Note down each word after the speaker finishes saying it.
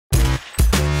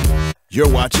You're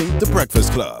watching The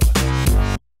Breakfast Club.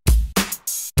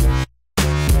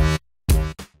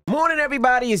 Morning,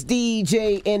 everybody. It's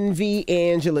DJ NV,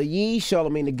 Angela Yee,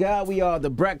 Charlamagne the God. We are The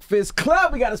Breakfast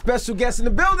Club. We got a special guest in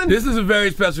the building. This is a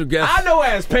very special guest. I know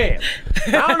as Pam.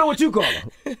 I don't know what you call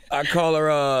her. I call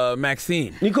her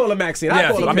Maxine. You call her Maxine. Yes. I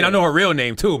call her Pam. I mean, I know her real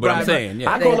name, too, but I'm saying.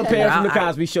 Yeah. I call her Pam from The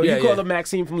Cosby Show. Yeah, You call her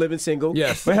Maxine from Living Single.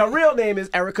 Yes. But her real name is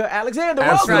Erika Alexander.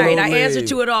 That's Welcome. right. I answer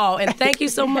to it all. And thank you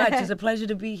so much. It's a pleasure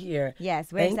to be here.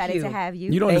 Yes, we're excited to have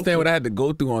you. You don't understand what I had to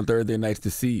go through on Thursday nights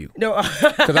to see you. No.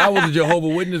 Because I was a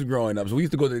Jehovah's Witness growing up. So we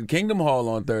used to go to the Kingdom Hall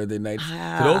on Thursday nights.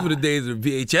 So those were the days of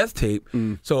VHS tape.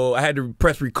 So I had to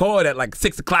press record at like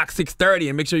 6 o'clock, 6:30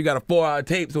 and make sure you got a 4-hour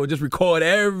tape. So it just record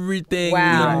everything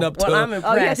leading up to I'm impressed.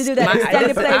 Oh, you have to do that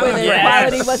extended play where the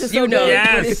quality wasn't so good.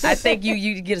 Yes. I think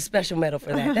you get a special medal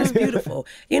for that. That's beautiful.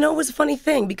 You know, it was a funny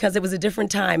thing because it was a different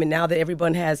time, and now that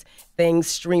everyone has things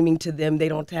streaming to them, they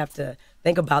don't have to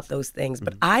think about those things.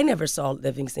 But I never saw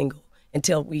Living Single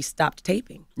until we stopped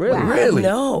taping. Really? Wow. Really?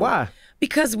 No. Why?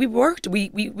 Because we worked.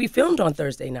 We filmed on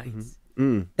Thursday nights.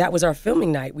 That was our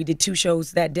filming night. We did 2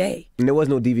 shows that day. And there was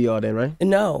no DVR then, right?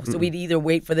 No, so we'd either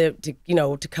wait for them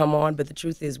to come on, but the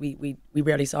truth is we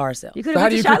rarely saw ourselves. You could So how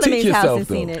have do went you to critique Charlamagne's house and yourself,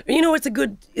 seen though? it. You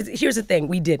know, here's the thing,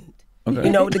 we didn't. Okay.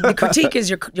 You know, the critique is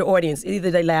your audience.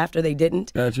 Either they laughed or they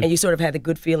didn't. Gotcha. And you sort of had the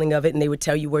good feeling of it, and they would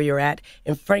tell you where you're at.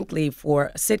 And frankly, for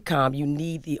a sitcom, you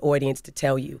need the audience to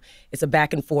tell you. It's a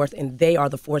back and forth, and they are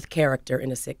the 4th character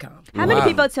in a sitcom. How many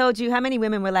people told you, how many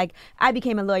women were like, I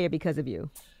became a lawyer because of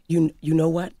you? You know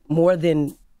what? More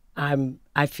than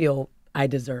I feel I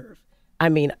deserve. I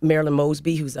mean, Marilyn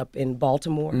Mosby, who's up in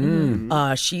Baltimore,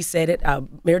 she said it.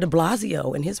 Mayor de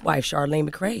Blasio and his wife, Charlamagne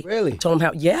McRae, Really? told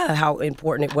him how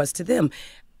important it was to them.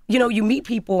 You know, you meet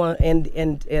people and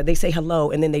they say hello,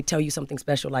 and then they tell you something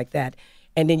special like that,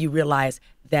 and then you realize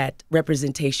that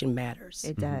representation matters.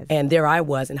 It does. And there I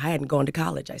was, and I hadn't gone to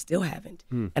college. I still haven't.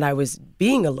 And I was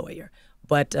being a lawyer,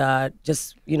 but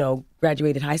just,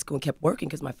 graduated high school and kept working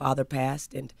because my father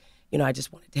passed, and, I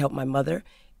just wanted to help my mother.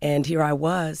 And here I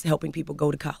was helping people go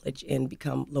to college and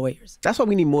become lawyers. That's why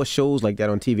we need more shows like that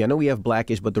on TV. I know we have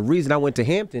Blackish, but the reason I went to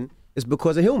Hampton is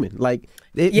because of Hillman. Like,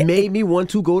 it made me want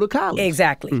to go to college.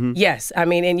 Exactly. Yes. I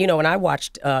mean, and and I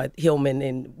watched Hillman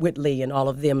and Whitley and all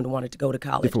of them and wanted to go to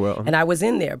college. Different world, And I was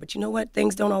in there. But you know what?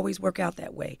 Things don't always work out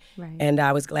that way. Right. And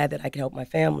I was glad that I could help my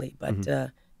family.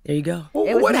 But there you go.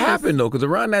 Well, what happened, though? Because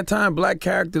around that time, black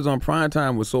characters on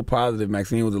primetime was so positive.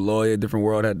 Maxine was a lawyer. Different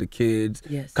World had the kids.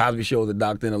 Yes. Cosby Show was a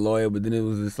doctor and a lawyer. But then it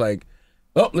was just like,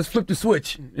 oh, let's flip the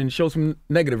switch and show some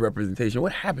negative representation.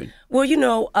 What happened? Well,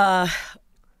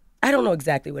 I don't know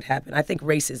exactly what happened. I think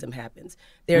racism happens.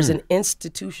 There's an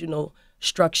institutional,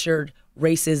 structured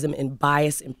racism and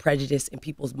bias and prejudice in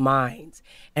people's minds.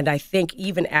 And I think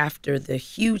even after the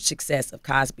huge success of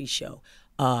Cosby Show,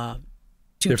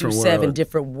 227, World.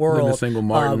 Different World, Living Single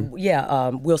Martin.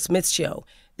 Will Smith's show,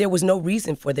 there was no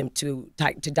reason for them to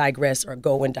digress or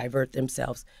go and divert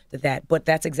themselves to that. But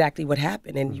that's exactly what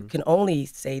happened. And you can only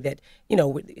say that,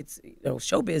 it's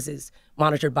showbiz is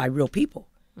monitored by real people.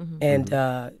 And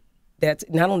that's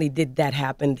not only did that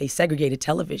happen, they segregated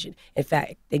television. In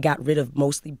fact, they got rid of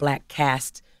mostly black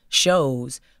cast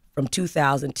shows from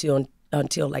 2000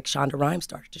 until like Shonda Rhimes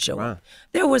started to show up.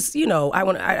 There was,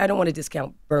 I don't want to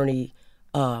discount Bernie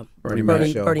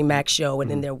Mac show,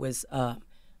 and then there was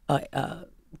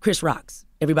Chris Rock's.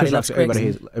 Everybody loves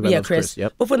Chris. Everybody loves Chris.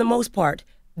 Yep. But for the most part,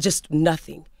 just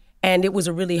nothing. And it was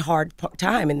a really hard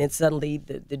time. And then suddenly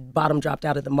the bottom dropped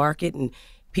out of the market, and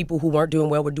people who weren't doing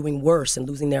well were doing worse and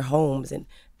losing their homes. And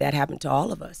that happened to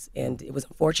all of us. And it was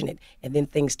unfortunate. And then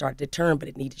things started to turn, but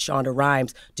it needed Shonda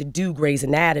Rhimes to do Grey's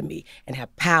Anatomy and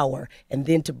have power, and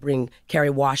then to bring Kerry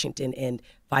Washington and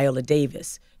Viola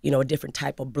Davis, a different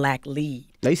type of black lead.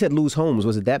 Now, you said lose homes.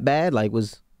 Was it that bad?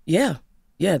 Yeah,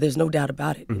 there's no doubt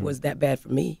about it. It was that bad for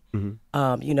me.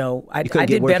 I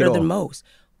did work better at than all. most.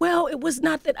 Well, it was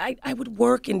not that I would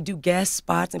work and do guest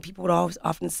spots, and people would always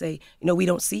often say, we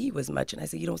don't see you as much. And I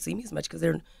said, you don't see me as much because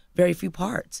there are very few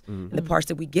parts. And the parts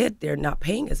that we get, they're not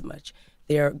paying as much.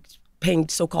 They're paying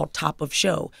so-called top of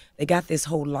show. They got this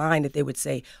whole line that they would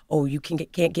say, oh, you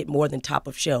can't get more than top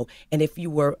of show. And if you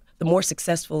were, the more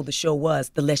successful the show was,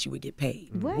 the less you would get paid.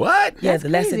 What? Yeah, That's the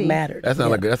less it crazy. mattered. That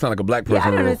sounds like a black person.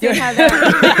 I don't rule. understand how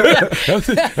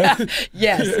that.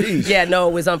 Yes. Yeah, no,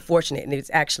 it was unfortunate, and it's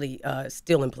actually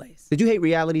still in place. Did you hate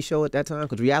reality show at that time?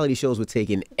 Because reality shows were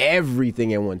taking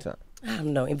everything at one time. I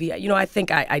don't know. I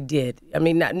think I did. I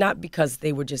mean, not because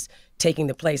they were just taking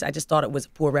the place. I just thought it was a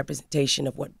poor representation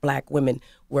of what black women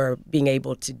were being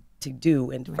able to to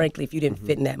do. And frankly, if you didn't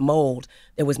fit in that mold,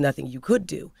 there was nothing you could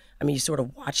do. I mean, you sort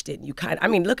of watched it and you kind of, I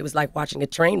mean, look, it was like watching a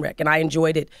train wreck. And I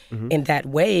enjoyed it in that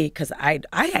way because I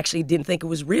actually didn't think it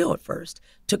was real at first.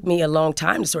 Took me a long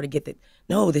time to sort of get that,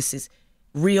 no, this is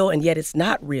real and yet it's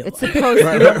not real. It's supposed to be.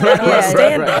 I don't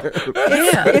understand that.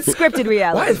 Yeah. It's scripted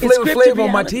reality. Why is Flavor Flav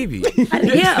on my TV?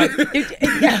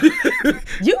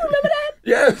 You remember that?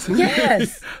 Yes.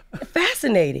 Yes.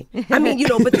 Fascinating. I mean,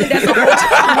 but that's a whole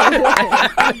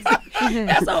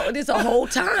time. There's a whole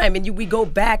time. And we go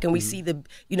back and we see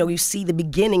you see the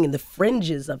beginning and the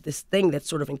fringes of this thing that's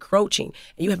sort of encroaching.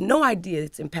 And you have no idea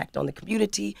its impact on the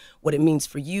community, what it means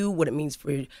for you, what it means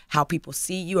for how people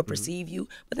see you or perceive you.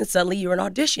 But then suddenly you're in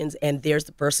auditions and there's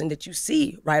the person that you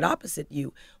see right opposite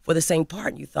you for the same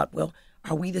part. And you thought, well,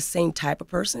 are we the same type of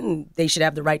person? They should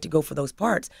have the right to go for those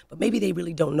parts, but maybe they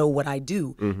really don't know what I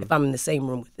do if I'm in the same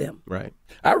room with them. Right.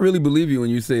 I really believe you when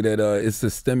you say that it's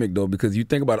systemic, though, because you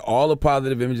think about all the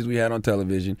positive images we had on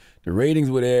television, the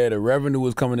ratings were there, the revenue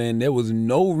was coming in, there was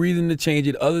no reason to change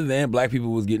it other than black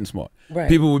people was getting smart. Right.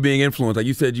 People were being influenced. Like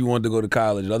you said, you wanted to go to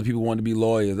college, other people wanted to be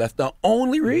lawyers. That's the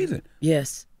only reason.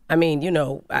 Yes. I mean,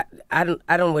 I don't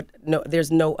know, there's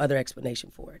no other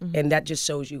explanation for it. And that just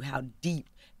shows you how deep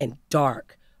and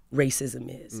dark racism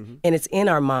is. And it's in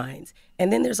our minds.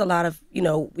 And then there's a lot of,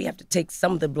 we have to take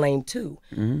some of the blame too.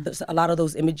 There's a lot of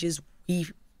those images we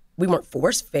weren't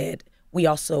force fed. We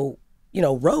also,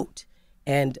 wrote.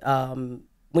 And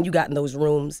when you got in those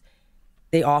rooms,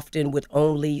 they often would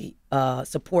only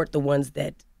support the ones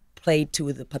that played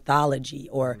to the pathology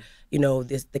or,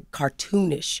 the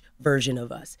cartoonish version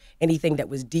of us. Anything that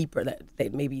was deeper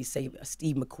that maybe say a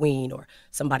Steve McQueen or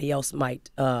somebody else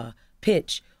might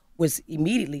pitch was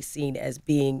immediately seen as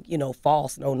being,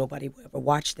 false. No, nobody would ever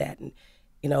watch that. And,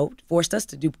 forced us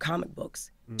to do comic books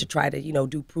to try to,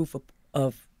 do proof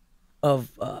of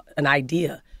an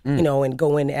idea, and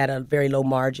go in at a very low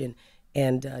margin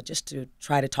and just to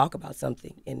try to talk about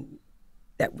something. And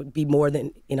that would be more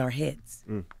than in our heads.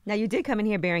 Now, you did come in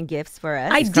here bearing gifts for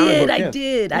us. I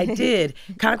did.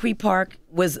 Concrete Park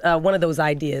was one of those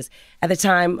ideas. At the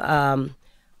time,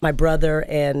 my brother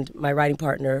and my writing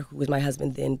partner, who was my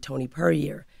husband then, Tony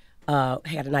Puryear,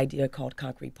 had an idea called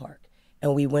Concrete Park.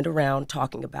 And we went around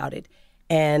talking about it.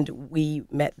 And we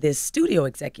met this studio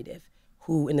executive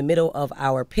who, in the middle of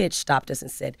our pitch, stopped us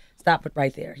and said, stop it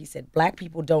right there. He said, black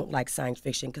people don't like science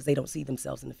fiction because they don't see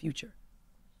themselves in the future.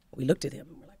 We looked at him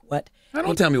and we're like, what?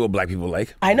 Don't tell me what black people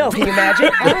like. I know, can you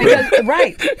imagine? Because,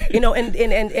 right.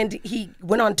 And he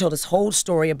went on and told this whole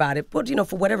story about it. But,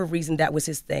 for whatever reason, that was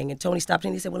his thing. And Tony stopped him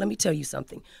and he said, well, let me tell you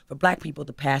something. For black people,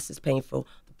 the past is painful,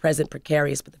 the present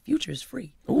precarious, but the future is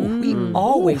free. We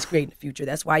always create the future.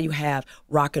 That's why you have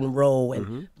rock and roll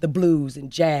and the blues and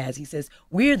jazz. He says,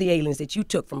 we're the aliens that you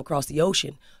took from across the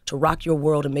ocean to rock your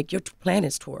world and make your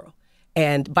planets twirl.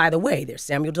 And by the way, there's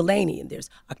Samuel Delaney and there's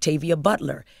Octavia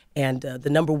Butler and the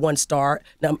number one star,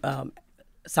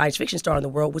 science fiction star in the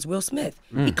world was Will Smith.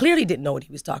 He clearly didn't know what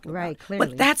he was talking about. Clearly.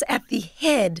 But that's at the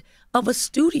head of a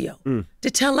studio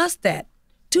to tell us that.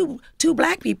 Two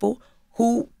black people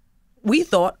who we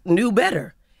thought knew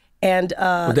better. And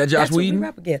was that Joss Whedon?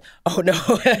 Oh no,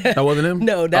 that wasn't him.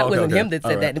 No, that wasn't him that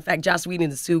said that. In fact, Joss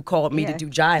Whedon and Sue called me to do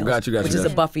Giles, which is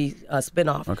a Buffy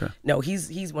spinoff. Okay. No,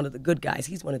 he's one of the good guys.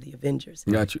 He's one of the Avengers.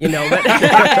 Got you. But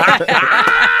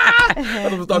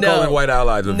start calling white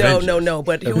allies Avengers. No.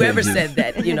 But whoever said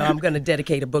that, I'm going to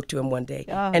dedicate a book to him one day.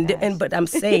 But I'm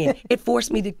saying it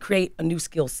forced me to create a new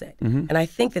skill set, and I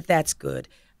think that that's good.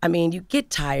 I mean, you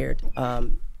get tired.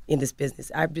 In this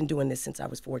business. I've been doing this since I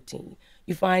was 14.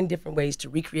 You find different ways to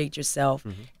recreate yourself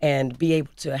and be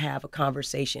able to have a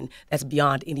conversation that's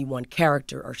beyond any one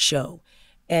character or show.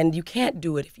 And you can't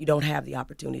do it if you don't have the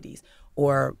opportunities,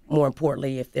 or more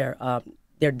importantly, if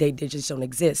they just don't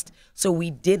exist. So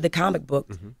we did the comic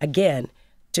book again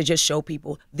to just show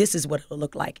people this is what it'll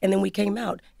look like. And then we came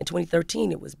out in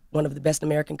 2013. It was one of the best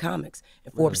American comics.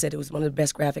 And Forbes said it was one of the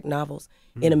best graphic novels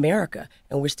in America.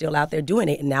 And we're still out there doing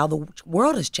it. And now the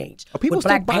world has changed. With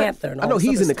Black Panther and all I know this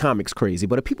he's other in the stuff. comics crazy,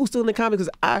 but are people still in the comics?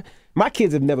 'Cause my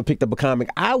kids have never picked up a comic.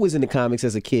 I was in the comics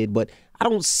as a kid, but I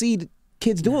don't see the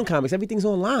kids doing comics. Everything's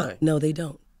online. No, they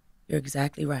don't. You're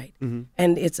exactly right.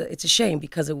 And it's a shame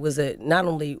because it was not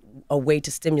only a way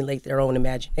to stimulate their own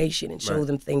imagination and show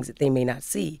them things that they may not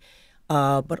see,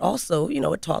 but also,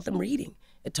 it taught them reading.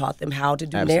 It taught them how to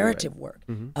do narrative work,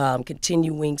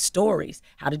 continuing stories,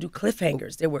 how to do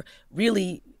cliffhangers. There were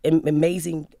really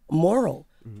amazing moral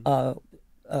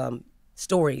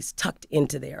stories tucked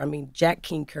into there. I mean, Jack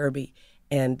King Kirby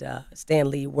and Stan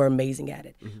Lee were amazing at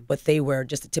it. But they were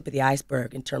just the tip of the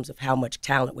iceberg in terms of how much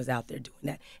talent was out there doing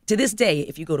that. To this day,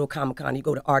 if you go to a Comic-Con, you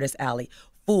go to Artist Alley,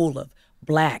 full of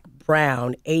Black,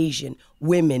 brown, Asian,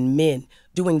 women, men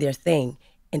doing their thing.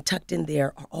 And tucked in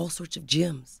there are all sorts of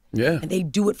gems. Yeah. And they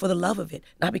do it for the love of it,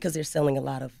 not because they're selling a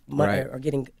lot of money Right. or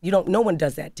getting, no one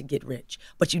does that to get rich,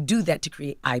 but you do that to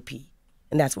create IP.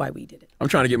 And that's why we did it. I'm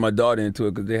trying to get my daughter into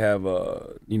it because they have,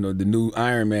 the new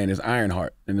Iron Man is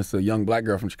Ironheart, and it's a young black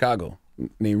girl from Chicago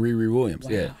named Riri Williams.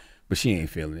 Wow. Yeah, but she ain't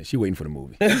feeling it. She waiting for the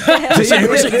movie. She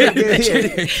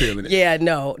ain't feeling it. Yeah,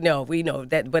 no, we know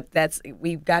that, but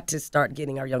we've got to start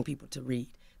getting our young people to read.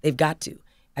 They've got to.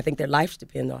 I think their lives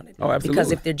depend on it. Oh, absolutely.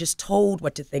 Because if they're just told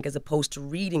what to think as opposed to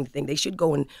reading the thing, they should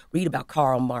go and read about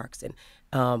Karl Marx and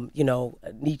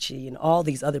Nietzsche and all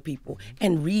these other people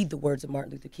and read the words of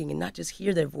Martin Luther King and not just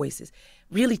hear their voices.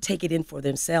 Really take it in for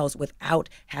themselves without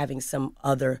having some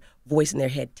other voice in their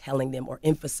head telling them or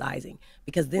emphasizing,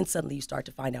 because then suddenly you start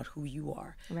to find out who you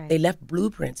are. Right. They left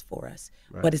blueprints for us,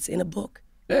 but it's in a book.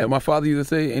 Yeah, my father used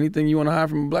to say, anything you want to hide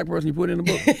from a black person, you put it in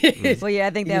the book. Well, yeah,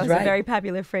 I think He that was was right. a very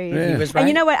popular phrase. Yeah. He was And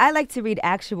you right. know what? I like to read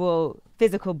actual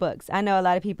physical books. I know a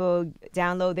lot of people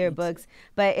download their books,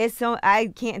 but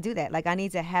I can't do that. Like, I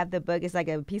need to have the book. It's like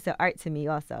a piece of art to me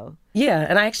also. Yeah,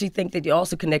 and I actually think that it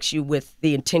also connects you with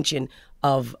the intention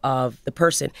of the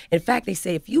person. In fact, they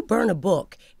say if you burn a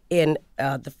book in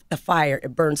a fire,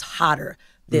 it burns hotter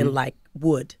than like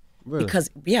wood. Really?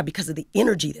 Because of the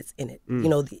energy that's in it. You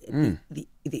know, the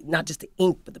not just the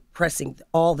ink, but the pressing,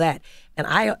 all that. And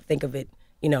I think of it,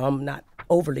 I'm not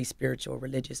overly spiritual or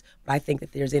religious, but I think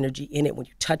that there's energy in it when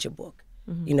you touch a book.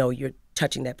 You're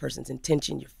touching that person's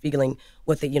intention. You're feeling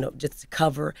what they, just the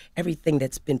cover, everything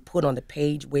that's been put on the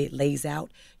page, way it lays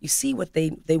out. You see what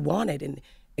they wanted, and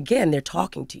again, they're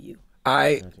talking to you.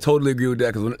 I totally agree with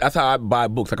that because that's how I buy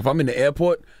books. Like if I'm in the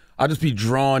airport, I'll just be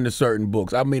drawn to certain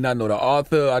books. I may not know the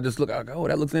author. I just look, I go, oh,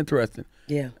 that looks interesting.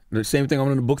 Yeah. The same thing, I'm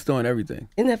in the bookstore and everything.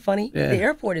 Isn't that funny? Yeah. The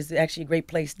airport is actually a great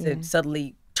place to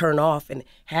suddenly turn off and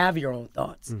have your own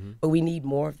thoughts. But we need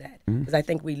more of that because I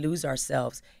think we lose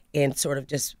ourselves in sort of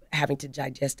just having to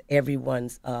digest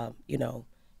everyone's,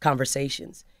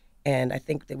 conversations. And I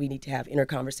think that we need to have inner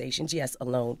conversations, yes,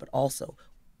 alone, but also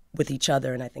with each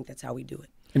other. And I think that's how we do it.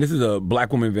 And this is a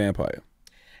black woman vampire.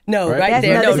 No, Right? right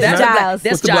there. This is that's Giles.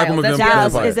 That's What's the black woman Giles. vampire?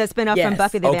 Giles is a spinoff Yes. from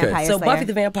Buffy the Okay. Vampire So Slayer. Buffy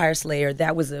the Vampire Slayer,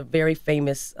 that was a very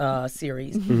famous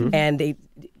series, and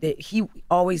he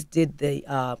always did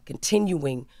the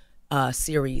continuing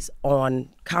series on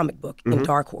comic book in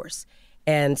Dark Horse,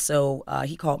 and so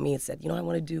he called me and said, I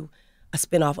want to do a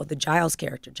spinoff of the Giles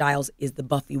character. Giles is the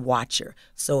Buffy Watcher.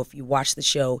 So if you watch the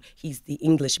show, he's the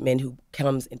Englishman who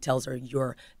comes and tells her,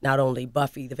 you're not only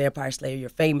Buffy the Vampire Slayer, you're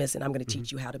famous, and I'm going to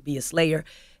teach you how to be a Slayer.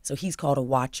 So he's called a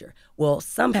Watcher. Well,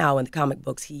 somehow in the comic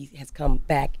books, he has come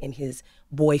back in his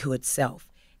boyhood self.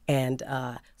 And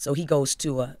so he goes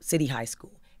to a city high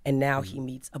school, and now he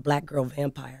meets a black girl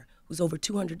vampire who's over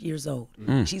 200 years old.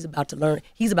 He's about to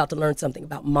learn something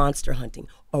about monster hunting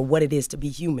or what it is to be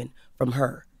human from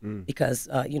her. Because,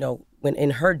 when in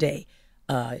her day,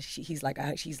 she's like,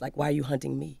 why are you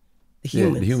hunting me? The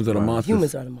humans. Yeah, the humans are the monsters.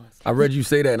 Humans are the monsters. I read you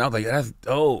say that, and I was like, that's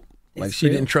dope. Like It's she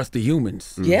real. didn't trust the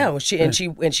humans. Yeah, well, she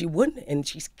wouldn't, and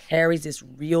she carries this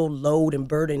real load and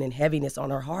burden and heaviness on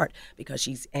her heart because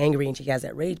she's angry and she has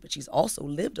that rage, but she's also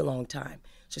lived a long time,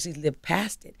 so she's lived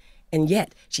past it, and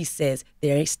yet she says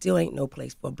still ain't no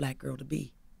place for a black girl to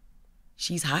be.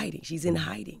 She's hiding. She's in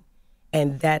hiding,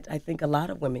 and that I think a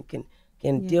lot of women can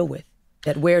deal with.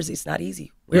 That it's not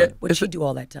easy. What'd she do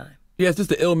all that time? Yeah, it's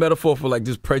just an ill metaphor for like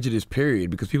just prejudice, period,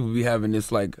 because people be having this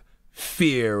like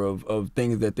fear of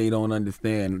things that they don't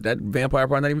understand. That vampire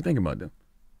probably not even thinking about them.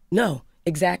 No,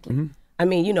 exactly. I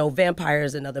mean, vampire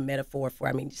is another metaphor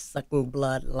for, sucking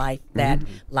blood, life,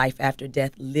 life after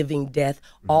death, living death.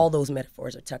 All those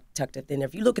metaphors are tucked up in there.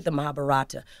 If you look at the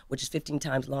Mahabharata, which is 15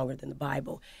 times longer than the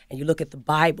Bible, and you look at the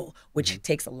Bible, which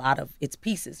takes a lot of its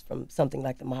pieces from something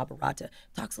like the Mahabharata,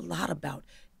 talks a lot about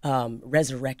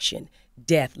resurrection,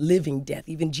 death, living death.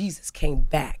 Even Jesus came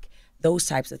back, those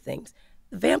types of things.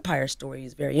 The vampire story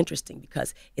is very interesting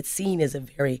because it's seen as a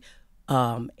very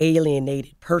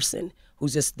alienated person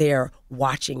who's just there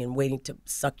watching and waiting to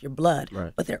suck your blood.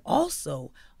 Right. But they're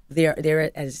also there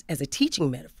as a teaching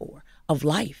metaphor of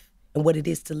life and what it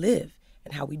is to live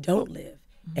and how we don't live.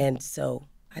 And so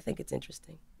I think it's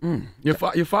interesting. Your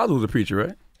father was a preacher,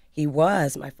 right? He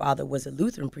was. My father was a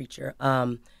Lutheran preacher.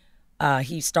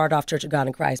 He started off Church of God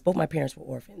in Christ. Both my parents were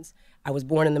orphans. I was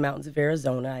born in the mountains of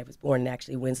Arizona. I was born in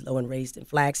actually Winslow and raised in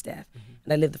Flagstaff.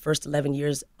 And I lived the first 11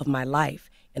 years of my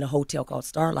life in a hotel called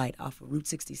Starlight off of Route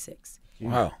 66.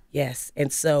 Wow. Yes.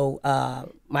 And so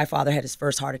my father had his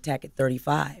first heart attack at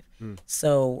 35.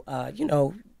 So, you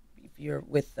know, if you're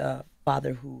with a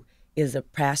father who is a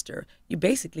pastor, you're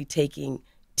basically taking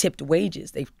tipped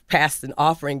wages. They passed an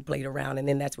offering plate around, and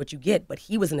then that's what you get. But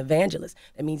he was an evangelist.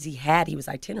 That means he was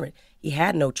itinerant. He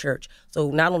had no church. So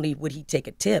not only would he take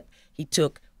a tip, he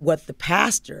took what the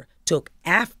pastor took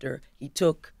after he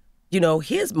took, you know,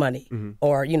 his money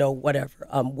or, you know, whatever,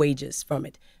 wages from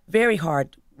it. Very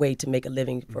hard way to make a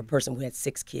living for a person who had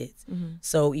 6 kids.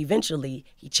 So eventually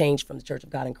he changed from the Church of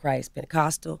God in Christ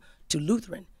Pentecostal to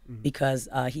Lutheran because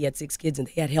he had 6 kids and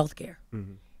they had health care.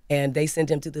 And they sent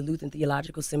him to the Lutheran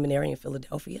Theological Seminary in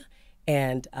Philadelphia.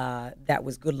 And that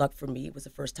was good luck for me. It was the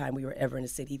first time we were ever in a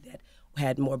city that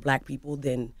had more black people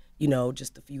than, you know,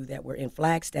 just a few that were in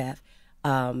Flagstaff.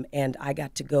 And I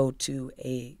got to go to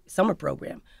a summer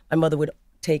program. My mother would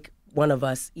take one of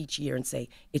us each year and say,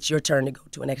 it's your turn to go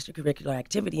to an extracurricular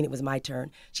activity, and it was my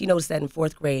turn. She noticed that in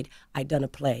 4th grade, I'd done a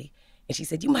play. And she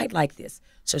said, you might like this.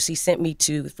 So she sent me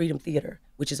to the Freedom Theater,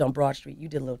 which is on Broad Street. You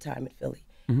did a little time in Philly.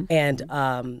 And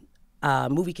a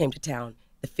movie came to town.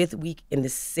 The 5th week in the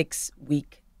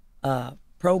 6-week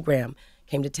program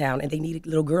came to town, and they needed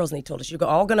little girls, and they told us, you're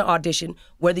all going to audition,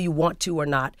 whether you want to or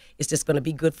not. It's just going to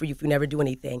be good for you if you never do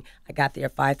anything. I got there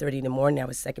at 5:30 in the morning. I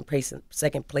was second place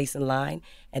in line,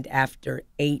 and after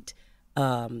 8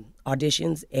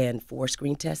 auditions and 4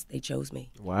 screen tests, they chose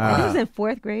me. Wow. He was in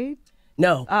 4th grade?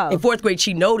 No. Oh. In 4th grade,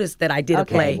 she noticed that I did a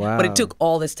Okay. play, Wow. but it took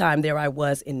all this time. There I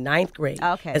was in 9th grade.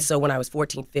 Okay. And so when I was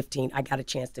 14, 15, I got a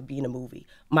chance to be in a movie.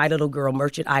 My Little Girl,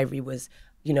 Merchant Ivory was,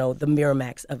 you know, the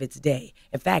Miramax of its day.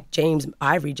 In fact, James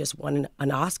Ivory just won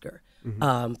an Oscar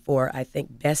for, I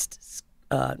think, best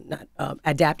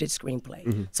adapted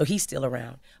screenplay. So he's still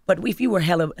around. But if you were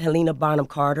Helena Bonham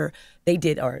Carter, they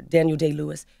did, or Daniel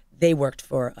Day-Lewis, they worked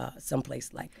for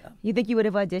someplace like... You think you would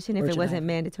have auditioned if it Virgin wasn't Islands.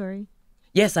 mandatory?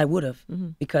 Yes, I would have,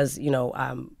 because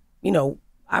I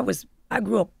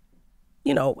grew up.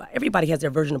 You know, everybody has their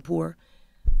version of poor.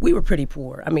 We were pretty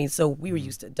poor. I mean, so we were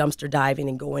used to dumpster diving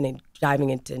and going and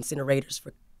diving into incinerators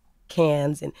for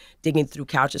cans and digging through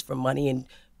couches for money and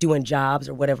doing jobs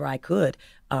or whatever I could.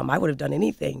 I would have done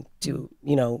anything to,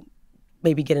 you know,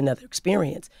 maybe get another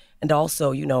experience. And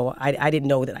also, you know, I didn't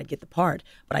know that I'd get the part,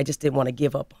 but I just didn't want to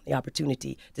give up on the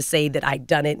opportunity to say that I'd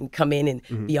done it and come in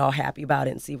and be all happy about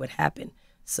it and see what happened.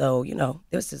 So, you know,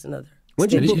 this is another. When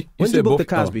did you said book the both-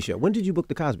 Cosby Show? When did you book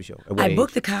the Cosby Show? At what I age?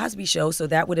 booked the Cosby Show, so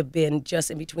that would have been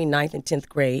just in between 9th and 10th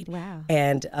grade. Wow.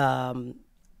 And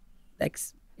like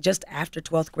just after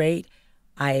 12th grade,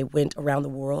 I went around the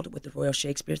world with the Royal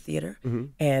Shakespeare Theater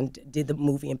and did the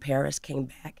movie in Paris, came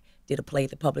back, did a play at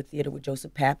the Public Theater with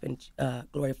Joseph Papp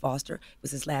and Gloria Foster. It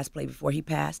was his last play before he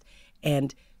passed.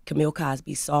 And Camille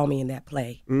Cosby saw me in that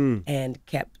play and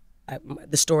kept,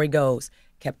 the story goes,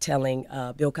 kept telling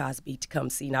Bill Cosby to come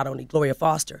see not only Gloria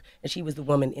Foster, and she was the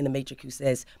woman in The Matrix who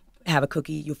says, have a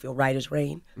cookie, you'll feel right as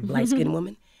rain, light-skinned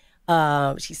woman.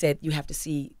 She said, you have to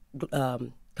see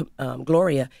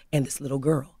Gloria and this little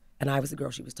girl. And I was the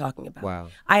girl she was talking about. Wow.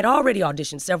 I had already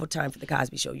auditioned several times for The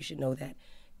Cosby Show, you should know that.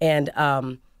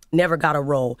 And never got a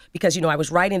role because, you know, I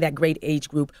was right in that great age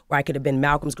group where I could have been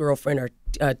Malcolm's girlfriend or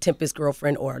Tempest's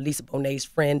girlfriend or Lisa Bonet's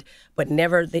friend, but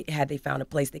never had they found a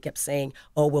place. They kept saying,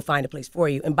 oh, we'll find a place for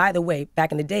you. And by the way,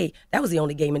 back in the day, that was the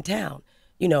only game in town.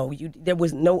 You know, there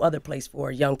was no other place for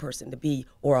a young person to be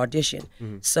or audition.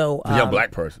 So A young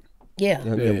black person. yeah,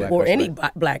 Young black or person, any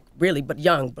black, really, but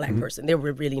young black person. There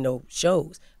were really no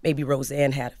shows. Maybe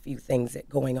Roseanne had a few things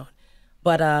going on.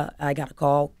 But I got a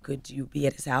call, could you be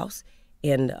at his house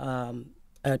in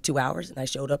 2 hours? And I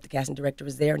showed up, the casting director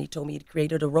was there, and he told me he'd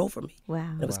created a role for me. Wow.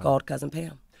 And it was called Cousin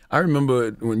Pam. I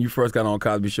remember when you first got on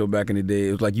Cosby Show back in the day,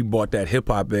 it was like you brought that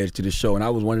hip-hop edge to the show, and I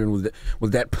was wondering,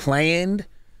 was that planned?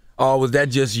 Or was that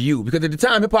just you? Because at the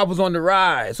time, hip-hop was on the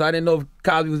rise, so I didn't know if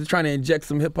Cosby was trying to inject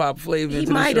some hip-hop flavor He into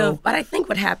the might show. have, but I think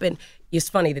what happened, it's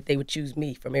funny that they would choose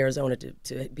me from Arizona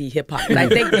to be hip-hop. But I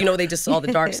think, you know, they just saw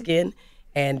the dark skin,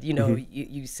 and, you know,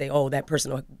 you say, oh, that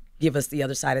person will give us the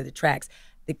other side of the tracks.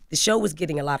 The show was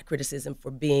getting a lot of criticism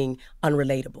for being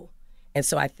unrelatable. And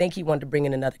so I think he wanted to bring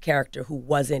in another character who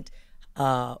wasn't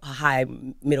a high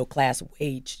middle-class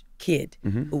wage kid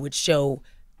who would show,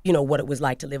 you know, what it was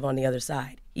like to live on the other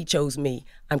side. He chose me.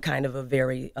 I'm kind of a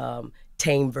very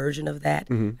tame version of that.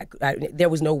 There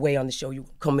was no way on the show you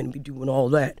would come in and be doing all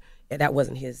that. And that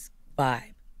wasn't his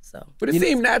vibe. So, But it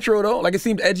seemed natural, though. Like, it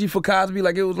seemed edgy for Cosby.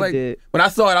 Like, it was like, did. when I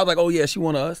saw it, I was like, oh, yeah, she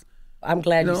one of us. I'm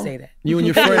glad you No? say that. You and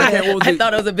your friend. What was I it?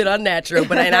 thought it was a bit unnatural,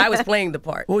 but and I was playing the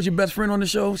part. What was your best friend on the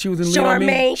show? She was in Lean on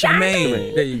Me?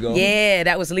 Charmaine. There you go. Yeah,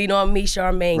 that was Lean on Me,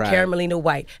 Charmaine, Right. Caramelina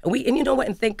White. And you know what?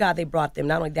 And thank God they brought them.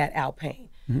 Not only that, Al Payne.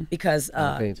 Because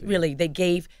Payne, too. really, they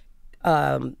gave,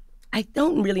 I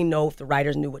don't really know if the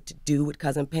writers knew what to do with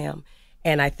Cousin Pam.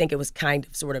 And I think it was kind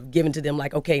of sort of given to them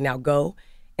like, okay, now go.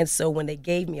 And so when they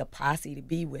gave me a posse to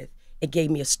be with, it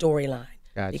gave me a storyline.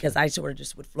 Gotcha. Because I sort of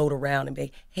just would float around and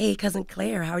be, hey, Cousin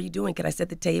Claire, how are you doing? Can I set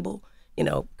the table? You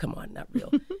know, come on, not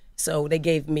real. So they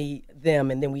gave me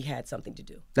them, and then we had something to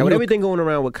do. Now, with everything going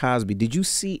around with Cosby, did you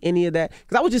see any of that?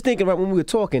 Because I was just thinking about when we were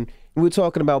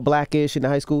talking about Blackish in the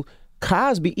high school.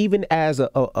 Cosby, even as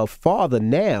a father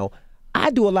now, I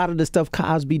do a lot of the stuff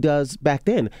Cosby does back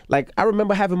then. Like, I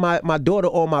remember having my daughter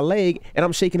on my leg, and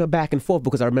I'm shaking her back and forth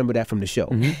because I remember that from the show.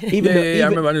 Even I remember. I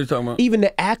knew what you're talking about. Even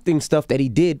the acting stuff that he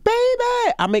did,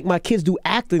 baby, I make my kids do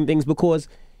acting things because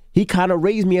he kind of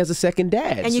raised me as a second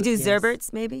dad. And you do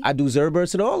Zerberts, maybe? I do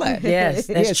Zerberts and all that. Yes,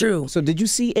 that's true. So did you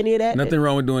see any of that? Nothing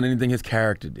wrong with doing anything his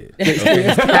character did. Okay?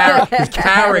 His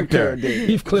character.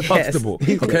 He's Cliff Huxtable.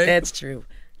 Okay? That's true.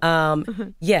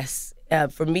 Yes,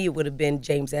 for me it would have been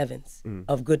James Evans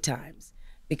of Good Times,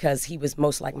 because he was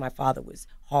most like my father, was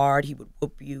hard. He would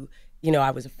whoop you. You know,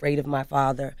 I was afraid of my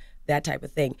father, that type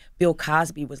of thing. Bill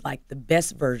Cosby was like the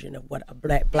best version of what a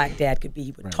black dad could be.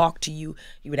 He would talk to you.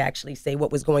 He would actually say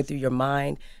what was going through your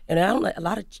mind. And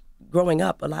growing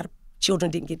up, a lot of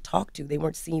children didn't get talked to. They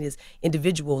weren't seen as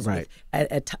individuals with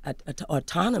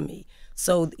autonomy.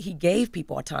 So he gave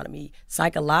people autonomy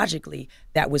psychologically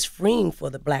that was freeing for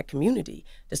the black community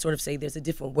to sort of say there's a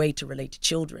different way to relate to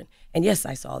children. And yes,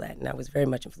 I saw that, and I was very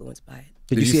much influenced by it.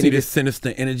 Did you see this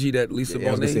sinister energy that Lisa Yeah,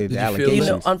 I was Bonet? gonna say, Did the you feel allegations. that?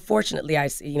 You know,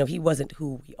 unfortunately, he wasn't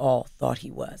who we all thought he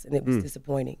was, and it was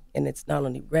disappointing. And it's not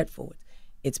only regretful,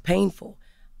 it's painful.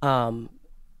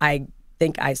 I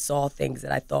think I saw things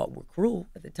that I thought were cruel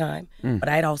at the time, but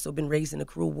I had also been raised in a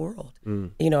cruel world.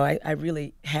 You know, I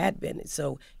really had been.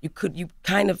 So you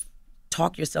kind of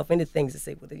talk yourself into things and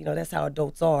say, well, you know, that's how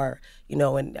adults are. You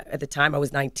know, and at the time I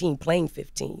was 19, playing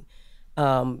 15.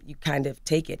 You kind of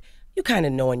take it. You kind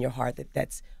of know in your heart that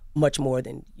that's much more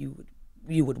than you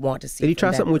would want to see. Did he from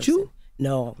try that something with you? person.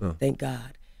 No, thank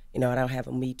God. You know, I don't have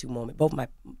a Me Too moment. Both my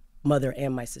mother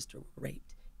and my sister were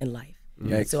raped in life.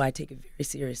 Yikes. So I take it very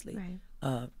seriously. Right.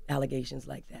 Allegations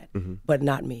like that, but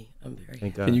not me. I'm very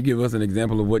happy. Can you give us an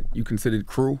example of what you considered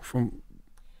cruel from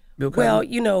Bill Cosby? Well,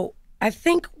 you know, I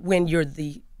think when you're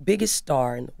the biggest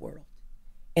star in the world,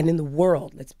 and in the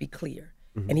world, let's be clear,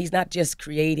 and he's not just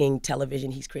creating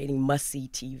television, he's creating must-see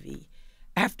TV.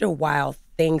 After a while,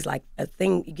 things like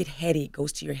you get heady, it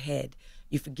goes to your head.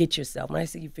 You forget yourself. When I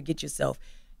say you forget yourself,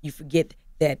 you forget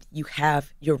that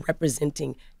you're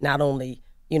representing not only,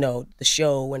 you know, the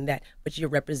show and that, but you're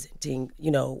representing,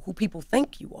 you know, who people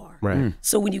think you are. Right.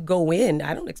 So when you go in,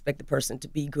 I don't expect the person to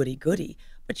be goody-goody,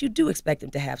 but you do expect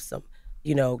them to have some,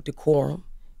 you know, decorum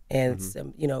and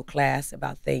some, you know, class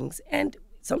about things. And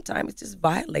sometimes it's just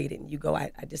violated. And you go,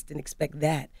 I just didn't expect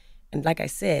that. And like I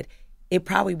said, it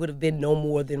probably would have been no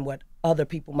more than what other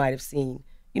people might have seen,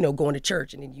 you know, going to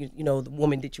church. And then, you know, the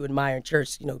woman that you admire in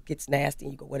church, you know, gets nasty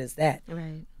and you go, what is that?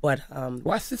 Right. But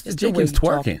Why Sister it's the way Jenkins you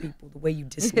talk to twerking? people, the way you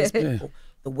dismiss people,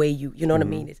 the way you know what I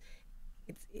mean?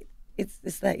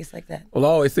 It's like that. Well, I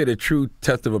always say the true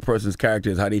test of a person's character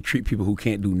is how they treat people who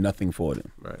can't do nothing for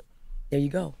them. Right. There you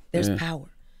go. There's power.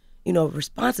 You know,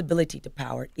 responsibility to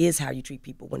power is how you treat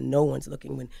people when no one's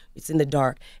looking, when it's in the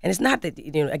dark. And it's not that,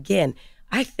 you know, again,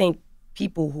 I think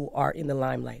people who are in the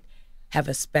limelight have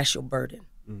a special burden.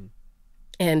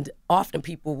 And often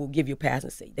people will give you a pass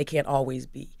and say they can't always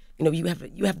be. You know, you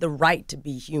have the right to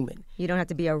be human. You don't have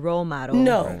to be a role model.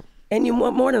 No. Right. And you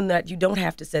more than that, you don't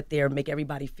have to sit there and make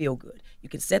everybody feel good. You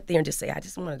can sit there and just say, I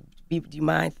just want to be, do you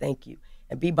mind? Thank you.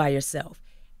 And be by yourself.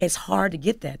 It's hard to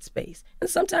get that space. And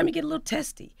sometimes you get a little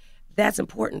testy. That's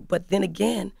important. But then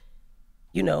again,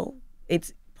 you know,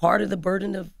 it's part of the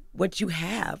burden of what you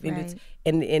have. And, Right.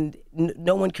 and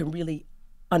no one can really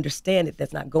understand it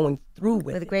that's not going through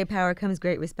with With it. great power comes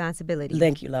great responsibility.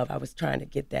 Thank you, love. I was trying to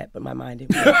get that, but my mind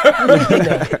didn't work. You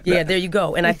know, yeah, there you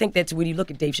go. And I think that's when you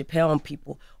look at Dave Chappelle and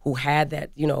people who had that,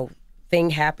 you know,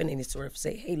 thing happen and they sort of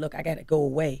say, hey, look, I got to go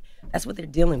away. That's what they're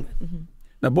dealing with.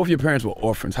 Now, both your parents were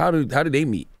orphans. How did they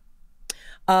meet?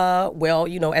 Well,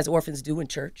 you know, as orphans do in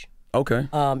church. Okay.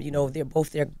 You know, they're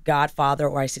both their godfather,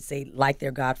 or I should say, like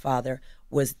their godfather,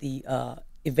 was the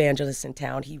evangelist in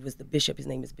town. He was the bishop. His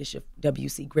name is Bishop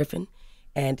W.C. Griffin,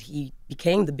 and he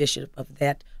became the bishop of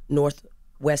that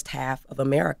northwest half of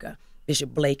America.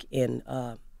 Bishop Blake in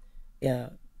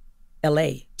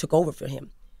L.A. took over for him.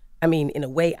 I mean, in a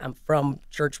way, I'm from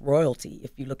church royalty,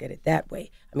 if you look at it that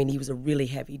way. I mean, he was a really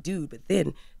heavy dude, but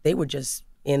then they were just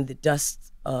in the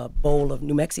dust bowl of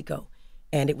New Mexico,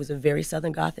 and it was a very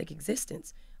Southern Gothic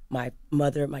existence. My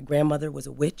grandmother was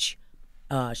a witch.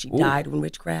 She died in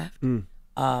witchcraft.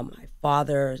 My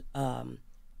father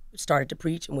started to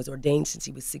preach and was ordained since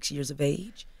he was 6 years of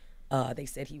age. They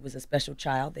said he was a special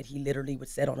child, that he literally would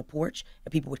sit on a porch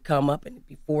and people would come up, and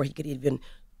before he could even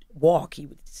walk, he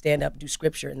would stand up, do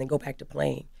scripture, and then go back to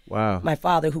playing. Wow. My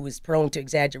father, who was prone to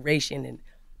exaggeration and,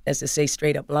 as to say,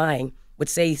 straight up lying, would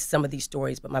say some of these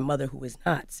stories, but my mother, who was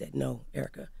not, said, no,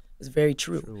 Erika, it was very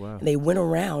true. Wow. And they went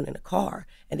around in a car,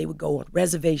 and they would go on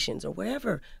reservations or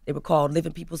wherever they were called, live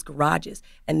in people's garages,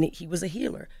 and he was a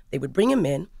healer. They would bring him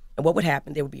in, and what would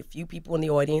happen, there would be a few people in the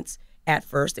audience at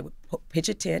first. They would pitch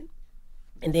a tent,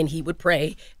 and then he would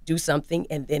pray, do something,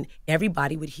 and then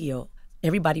everybody would heal.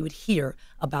 Everybody would hear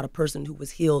about a person who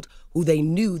was healed, who they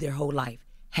knew their whole life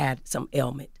had some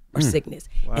ailment or sickness.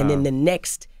 Wow. And then the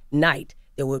next night,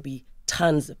 there would be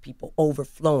tons of people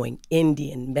overflowing,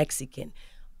 Indian, Mexican,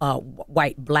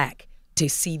 white, black, to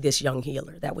see this young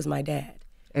healer. That was my dad.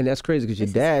 And that's crazy because your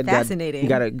This is dad fascinating.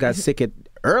 got sick at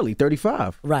early,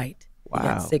 35. Right. He got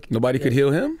Wow. sick. Nobody could heal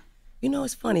him? You know,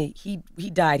 it's funny. He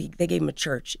died. They gave him a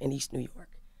church in East New York.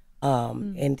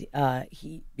 And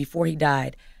before he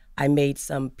died, I made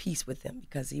some peace with him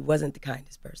because he wasn't the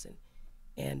kindest person.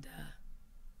 And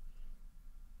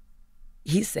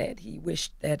he said he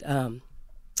wished that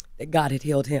that God had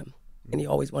healed him, and he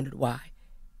always wondered why.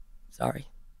 Sorry.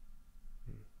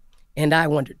 And I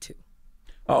wondered too.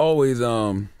 I always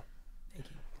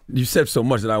you said so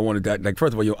much that I wanted that. Like,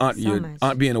 first of all, your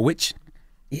aunt being a witch.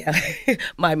 Yeah,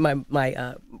 my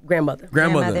grandmother.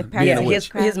 Grandmother being Yeah, a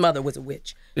witch. his mother was a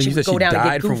witch. And you said she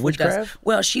died from witchcraft? dust.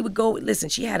 Well, she would go, listen,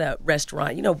 she had a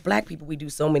restaurant. You know, black people, we do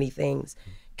so many things,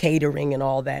 catering and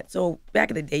all that. So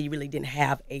back in the day, you really didn't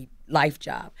have a life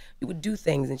job. You would do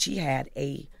things, and she had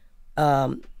a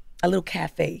little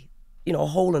cafe, you know, a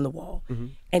hole in the wall.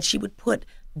 And she would put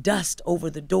dust over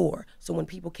the door, so when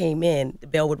people came in, the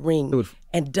bell would ring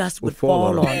and dust would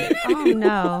fall on them. Oh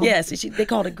no. Yes, they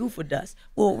called it goofer dust.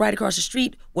 Well, right across the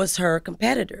street was her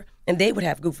competitor, and they would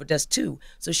have goofer dust too.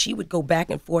 So she would go back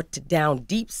and forth to down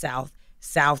deep south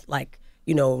like,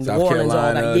 you know, New South Orleans, all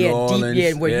Carolina, that, yeah, New Orleans,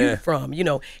 deep, where yeah. you're from, you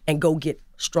know, and go get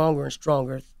stronger and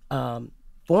stronger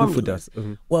formulas. Goofer dust.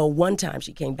 Well, one time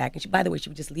she came back, and by the way, she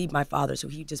would just leave my father, so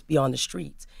he'd just be on the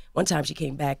streets. One time she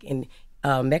came back, and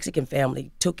Mexican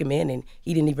family took him in, and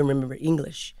he didn't even remember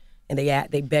English, and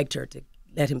they begged her to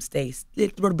let him stay.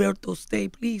 Let Roberto stay,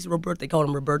 please, Roberto. They called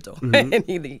him Roberto,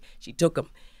 and she took him.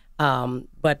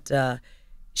 But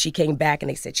she came back,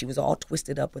 and they said she was all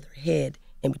twisted up with her head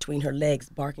in between her legs,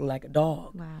 barking like a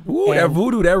dog. Wow. Ooh, that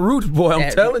voodoo, that roots, boy,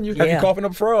 I'm telling you, have you yeah. coughing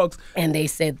up frogs. And they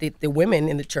said that the women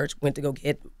in the church went to go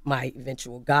get my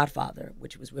eventual godfather,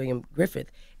 which was William Griffith,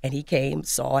 and he came,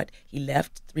 saw it. He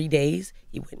left 3 days.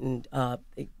 He went and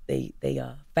they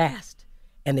fast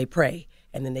and they pray,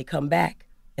 and then they come back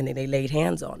and then they laid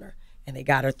hands on her and they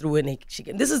got her through it.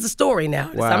 And this is the story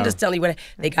now. Wow. So I'm just telling you what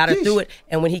they got her through it.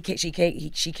 And when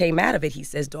she came out of it, he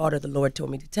says, "Daughter, the Lord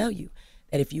told me to tell you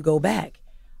that if you go back,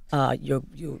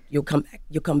 you'll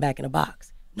come back in a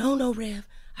box." No, Rev.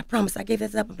 I promise. I gave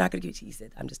this up. I'm not gonna give it to you. He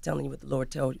said, "I'm just telling you what the Lord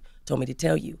told me to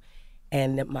tell you."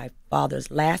 And that my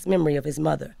father's last memory of his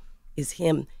mother is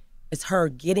her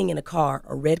getting in a car,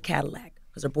 a red Cadillac,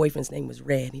 because her boyfriend's name was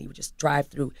Red, and he would just drive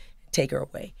through and take her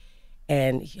away.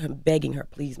 And him begging her,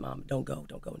 "Please, Mom, don't go.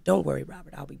 Don't worry,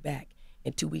 Robert, I'll be back."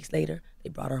 And 2 weeks later, they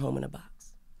brought her home in a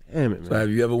box. Damn it, So man. have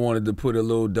you ever wanted to put a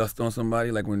little dust on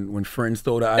somebody? Like when friends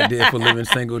stole the idea for living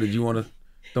single, did you want to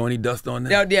throw any dust on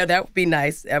them? Yeah, that would be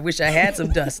nice. I wish I had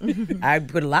some dust. I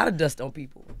put a lot of dust on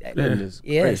people. Goodness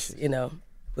Yes, gracious. you know,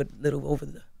 put a little over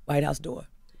the White House door.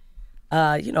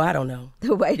 You know, I don't know.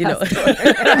 The White You know, House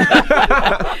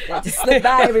door. Just slip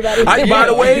by everybody. By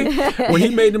the way, when he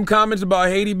made them comments about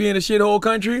Haiti being a shithole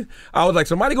country, I was like,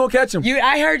 somebody gonna catch him.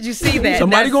 I heard you see that.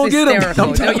 Somebody That's gonna get him. hysterical. I'm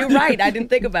No, telling you're you. right. I didn't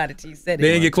think about it till you said it.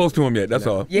 They ain't get close to him yet. That's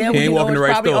all. Yeah, he well, ain't you know, walking it's the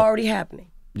right probably store. already happening.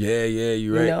 Yeah,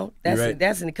 you're right. You know, You're right.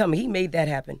 that's in the coming. He made that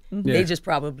happen. Yeah. They just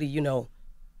probably, you know,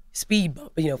 speed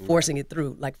bump, you know, forcing it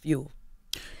through like fuel.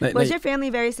 Was your family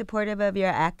very supportive of your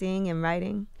acting and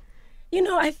writing? You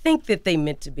know, I think that they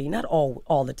meant to be, not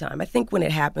all the time. I think when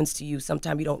it happens to you,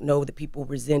 sometimes you don't know that people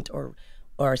resent or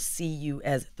see you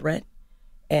as a threat.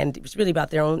 And it's really about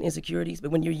their own insecurities.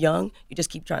 But when you're young, you just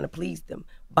keep trying to please them.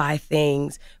 Buy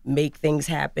things, make things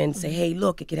happen, say, hey,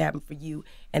 look, it could happen for you.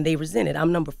 And they resent it.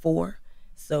 I'm number 4.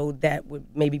 So that would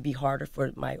maybe be harder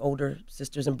for my older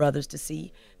sisters and brothers to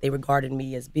see. They regarded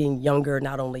me as being younger,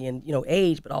 not only in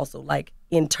age, but also like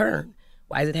in turn.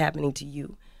 Why is it happening to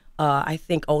you? I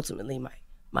think ultimately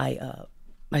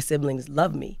my siblings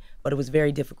love me, but it was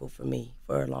very difficult for me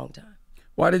for a long time.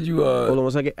 Why did you? Hold on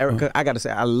one second, Erika. I gotta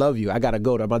say, I love you. I gotta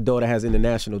go. My daughter has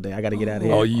International Day. I gotta get out of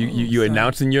here. Oh, you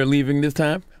announcing you're leaving this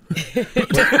time?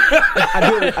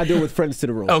 I do it with friends to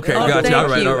the room. Okay, Oh, gotcha. thank All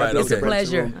right, you. all right. It's Okay. a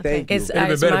pleasure. Thank you. It's, It'd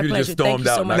have it's been better my if you just pleasure. Thank stormed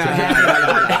you out. so much Nah, for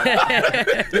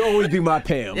having me. You always be my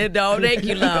Pam. No, thank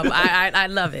you, love. I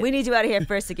love it. We need you out of here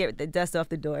first to get the dust off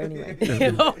the door anyway.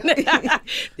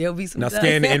 There'll be some Now dust.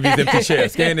 scan the Envy's empty chair.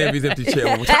 Scan the Envy's empty chair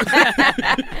one more time.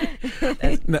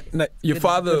 Now, your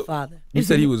father, good father. you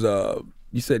said he was a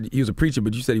preacher,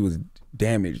 but you said he was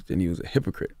damaged and he was a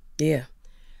hypocrite. Yeah.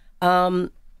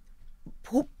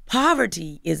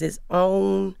 Poverty is its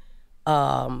own.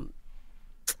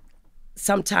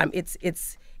 Sometimes it's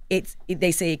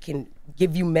they say it can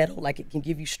give you metal, like it can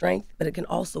give you strength, but it can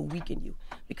also weaken you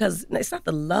because it's not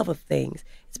the love of things.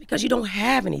 It's because you don't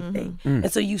have anything, and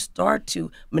so you start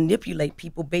to manipulate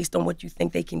people based on what you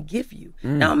think they can give you.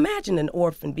 Now imagine an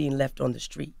orphan being left on the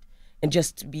street and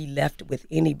just to be left with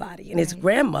anybody, and his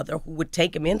grandmother, who would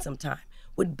take him in sometime,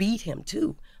 would beat him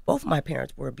too. Both of my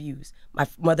parents were abused. My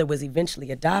mother was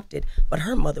eventually adopted, but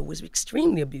her mother was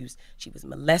extremely abused. She was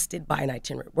molested by an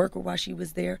itinerant worker while she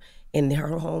was there in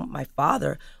her home. My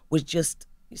father was just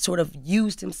sort of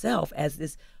used himself as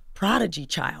this prodigy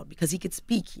child because he could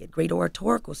speak. He had great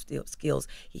oratorical skills.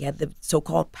 He had the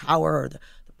so-called power or the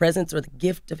presence or the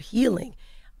gift of healing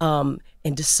and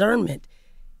discernment.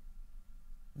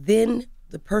 Then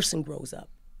the person grows up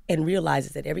and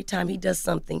realizes that every time he does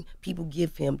something, people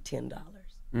give him $10.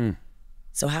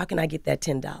 So how can I get that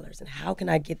 $10? And how can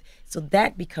I get, so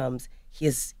that becomes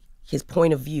his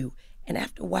point of view. And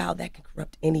after a while, that can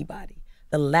corrupt anybody.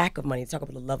 The lack of money, talk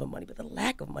about the love of money, but the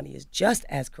lack of money is just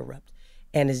as corrupt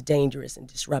and as dangerous and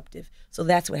disruptive. So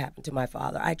that's what happened to my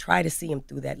father. I try to see him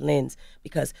through that lens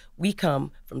because we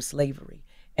come from slavery.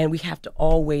 And we have to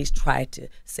always try to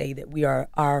say that we are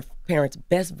our parents'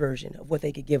 best version of what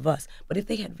they could give us. But if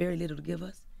they had very little to give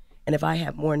us, and if I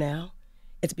have more now,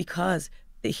 it's because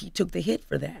he took the hit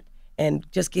for that. And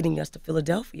just getting us to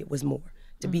Philadelphia was more.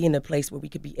 To be in a place where we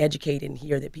could be educated and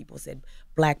hear that people said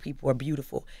black people are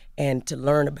beautiful, and to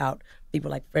learn about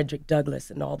people like Frederick Douglass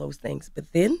and all those things.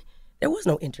 But then there was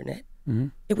no internet.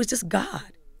 It was just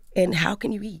God. And how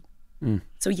can you eat?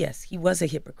 So yes, he was a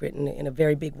hypocrite in a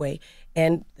very big way.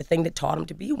 And the thing that taught him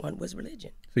to be one was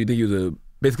religion. So you think he was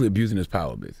basically abusing his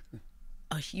power, basically?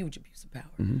 A huge abuse of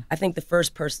power. I think the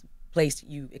first place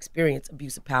you experience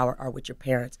abuse of power are with your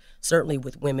parents, certainly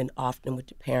with women, often with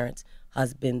your parents,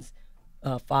 husbands,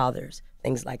 fathers,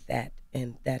 things like that,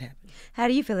 and that happened. How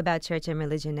do you feel about church and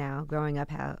religion now, growing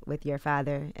up with your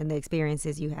father and the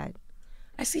experiences you had?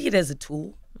 I see it as a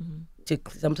tool to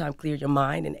sometimes clear your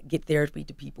mind and get therapy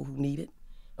to people who need it.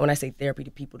 And when I say therapy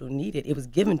to people who need it, it was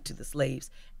given to the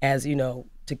slaves as,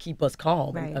 to keep us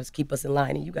calm and keep us in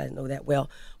line, and you guys know that well.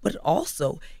 But it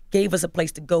also gave us a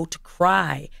place to go to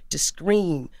cry, to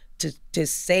scream, to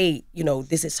say,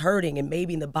 this is hurting, and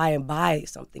maybe in the by and by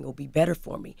something will be better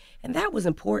for me. And that was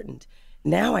important.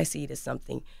 Now I see it as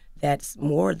something that's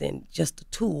more than just a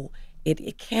tool.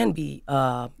 It can be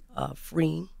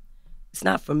freeing. It's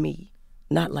not for me,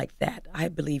 not like that. I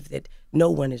believe that no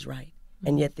one is right,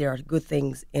 and yet there are good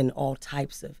things in all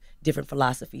types of different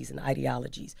philosophies and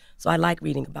ideologies. So I like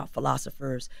reading about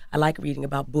philosophers. I like reading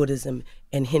about Buddhism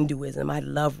and Hinduism. I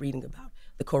love reading about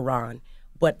the Quran.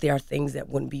 But there are things that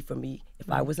wouldn't be for me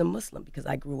if I was a Muslim, because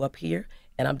I grew up here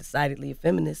and I'm decidedly a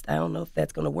feminist. I don't know if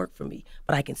that's going to work for me,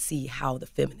 but I can see how the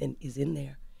feminine is in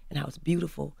there and how it's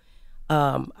beautiful.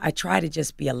 I try to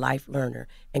just be a life learner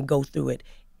and go through it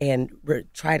and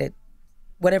try to,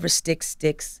 whatever sticks,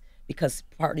 because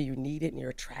part of you need it and you're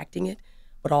attracting it,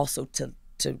 but also to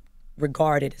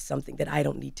regard it as something that I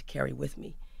don't need to carry with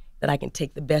me, that I can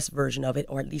take the best version of it,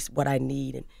 or at least what I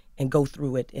need, and go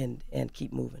through it and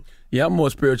keep moving. Yeah, I'm more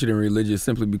spiritual than religious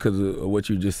simply because of what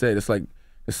you just said. It's like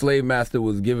the slave master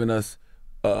was giving us,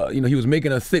 he was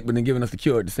making us sick, but then giving us the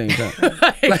cure at the same time.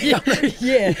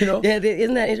 Yeah,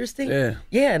 isn't that interesting?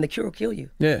 Yeah, and the cure will kill you.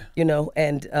 Yeah,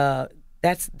 and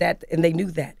that's that, and they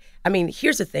knew that. I mean,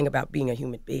 here's the thing about being a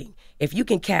human being: if you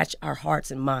can catch our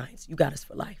hearts and minds, you got us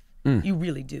for life. You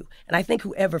really do. And I think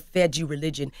whoever fed you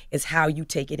religion is how you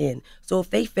take it in. So if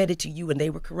they fed it to you and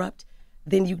they were corrupt,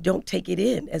 then you don't take it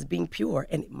in as being pure.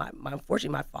 And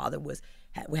unfortunately, my father was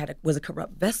a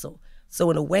corrupt vessel. So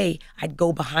in a way, I'd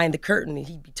go behind the curtain and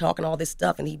he'd be talking all this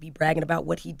stuff and he'd be bragging about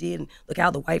what he did and look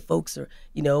how the white folks are,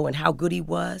 and how good he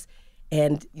was.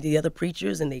 and the other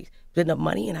preachers, and they split up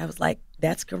money, and I was like,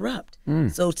 that's corrupt.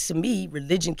 So to me,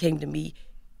 religion came to me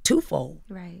twofold.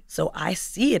 Right. So I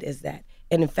see it as that.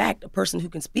 And in fact, a person who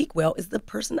can speak well is the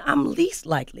person I'm least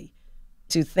likely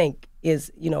to think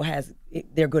is,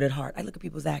 they're good at heart. I look at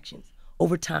people's actions.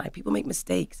 Over time, people make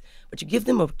mistakes, but you give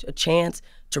them a chance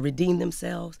to redeem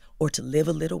themselves or to live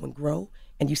a little and grow,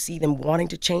 and you see them wanting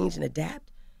to change and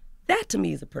adapt. That to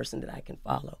me is a person that I can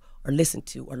follow or listen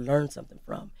to or learn something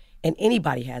from. And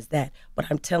anybody has that. But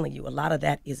I'm telling you, a lot of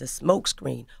that is a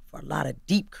smokescreen for a lot of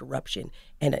deep corruption.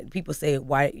 And people say,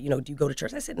 why, do you go to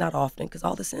church? I said, not often, because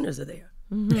all the sinners are there.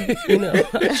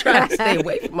 I try to stay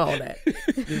away from all that,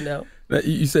 Now,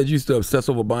 you said you used to obsess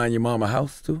over buying your mom a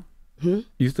house, too? You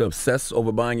used to obsess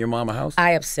over buying your mom a house?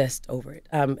 I obsessed over it.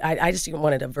 I just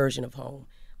wanted a version of home.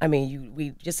 I mean,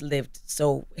 we just lived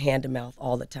so hand to mouth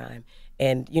all the time.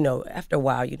 And, after a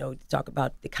while, to talk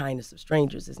about the kindness of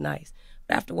strangers is nice.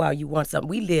 But after a while, you want something.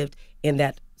 We lived in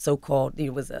that so-called,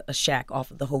 it was a shack off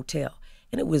of the hotel.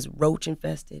 And it was roach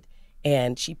infested.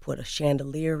 And she put a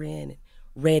chandelier in, and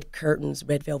red curtains,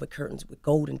 red velvet curtains with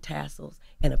golden tassels,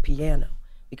 and a piano.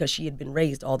 Because she had been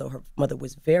raised, although her mother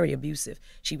was very abusive,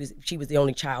 she was the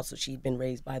only child, so she had been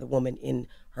raised by the woman in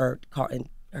her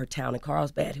town in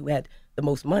Carlsbad who had the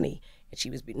most money, and she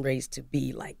was being raised to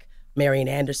be like Marian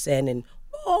Anderson and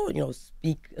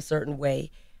speak a certain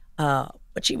way,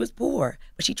 but she was poor.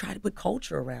 But she tried to put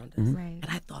culture around us, Right. and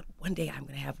I thought one day I'm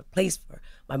going to have a place for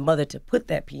my mother to put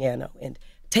that piano and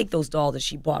take those dolls that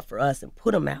she bought for us and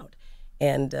put them out.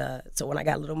 And so when I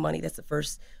got a little money, that's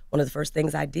one of the first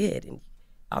things I did. And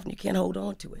often you can't hold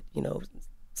on to it.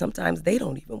 Sometimes they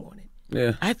don't even want it.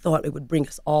 Yeah. I thought it would bring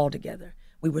us all together.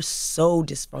 We were so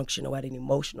dysfunctional at an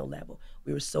emotional level.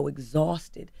 We were so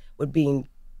exhausted with being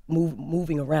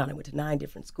moving around. I went to 9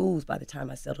 different schools by the time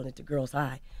I settled into Girls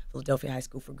High, Philadelphia High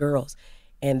School for Girls.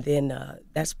 And then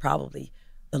that's probably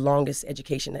the longest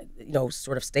education,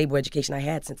 sort of stable education I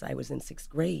had since I was in 6th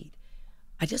grade.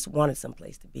 I just wanted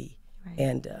someplace to be. Right.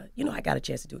 And, I got a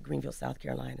chance to do it. Greenville, South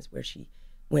Carolina is where she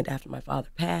went after my father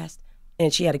passed,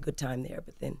 and she had a good time there,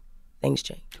 but then things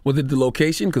changed. Was it the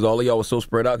location? Because all of y'all was so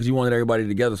spread out because you wanted everybody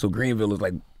together, so Greenville is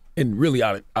like really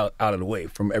out of the way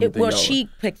from everything else. She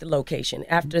picked the location.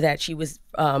 After that, she was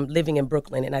living in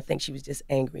Brooklyn, and I think she was just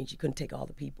angry and she couldn't take all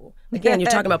the people. Again,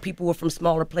 you're talking about people who are from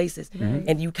smaller places,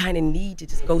 and you kind of need to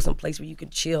just go someplace where you can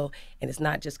chill, and it's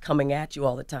not just coming at you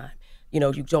all the time. You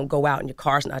don't go out and your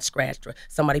car's not scratched or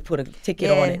somebody put a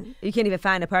ticket on it. You can't even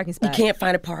find a parking spot. You can't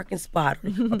find a parking spot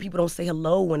or people don't say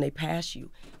hello when they pass you.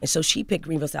 And so she picked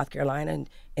Greenville, South Carolina,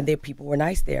 and their people were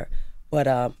nice there. But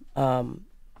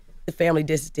the family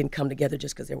just didn't come together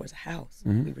just because there was a house.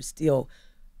 We were still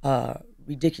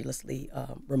ridiculously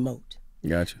remote.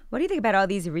 Gotcha. What do you think about all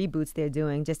these reboots they're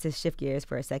doing, just to shift gears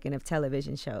for a second, of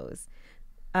television shows?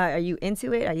 Are you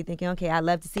into it? Are you thinking, okay, I'd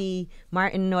love to see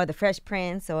Martin or The Fresh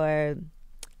Prince or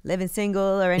Living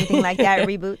Single or anything like that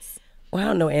reboots? Well, I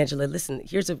don't know, Angela. Listen,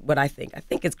 here's what I think. I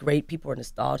think it's great. People are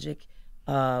nostalgic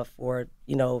for,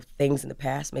 things in the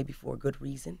past, maybe for a good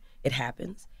reason. It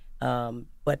happens.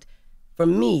 But for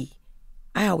me,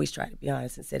 I always try to be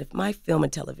honest and said, if my film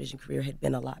and television career had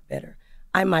been a lot better,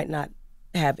 I might not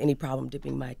have any problem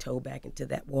dipping my toe back into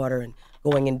that water and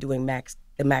going and doing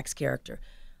the Max character.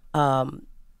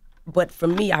 But for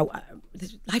me,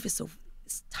 life is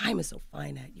time is so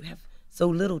finite. You have so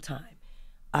little time.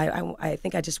 I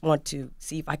think I just want to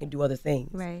see if I can do other things.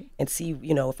 Right. And see,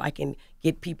 if I can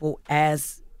get people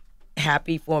as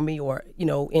happy for me or,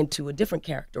 into a different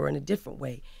character or in a different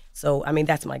way. So,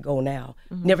 that's my goal now.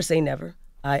 Never say never.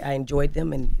 I enjoyed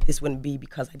them, and this wouldn't be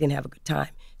because I didn't have a good time.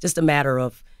 Just a matter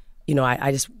of,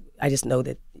 I just know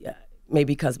that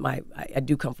maybe because I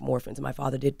do come from orphans and my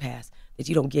father did pass, that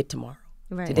you don't get tomorrow.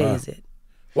 Right. Today is it.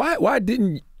 Why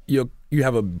didn't you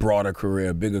have a broader career,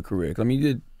 a bigger career? 'Cause, you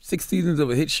did 6 seasons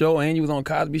of a hit show and you was on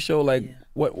Cosby show. Like, Yeah.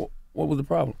 what was the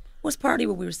problem? Well, it's partly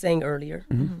what we were saying earlier.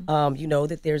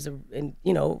 That there's a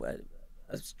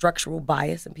structural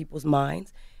bias in people's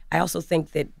minds. I also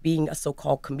think that being a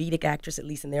so-called comedic actress, at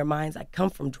least in their minds, I come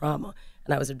from drama,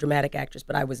 and I was a dramatic actress,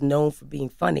 but I was known for being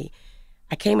funny.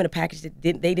 I came in a package that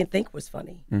they didn't think was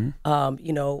funny. I'm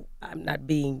not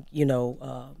being,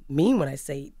 mean when I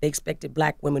say they expected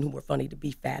black women who were funny to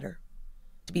be fatter,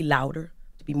 to be louder,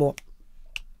 to be more.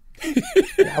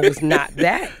 I was not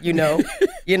that,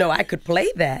 I could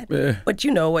play that, but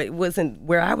it wasn't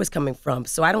where I was coming from.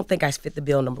 So I don't think I fit the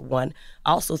bill, number one.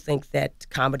 I also think that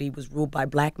comedy was ruled by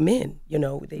black men.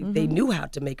 They knew how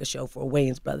to make a show for a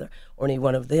Wayans brother or any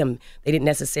one of them. They didn't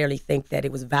necessarily think that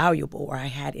it was valuable or I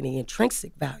had any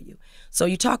intrinsic value. So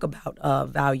you talk about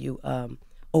value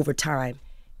over time.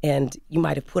 and you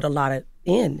might have put a lot of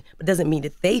in, but it doesn't mean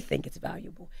that they think it's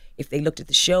valuable. If they looked at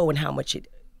the show and how much it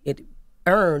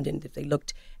earned, and if they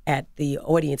looked at the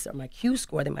audience or my Q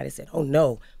score, they might have said, "Oh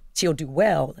no, she'll do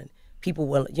well, and people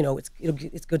will,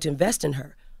 it's good to invest in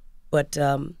her." But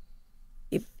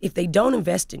if they don't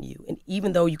invest in you, and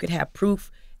even though you could have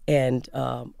proof and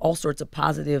all sorts of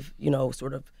positive,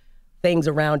 sort of things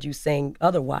around you saying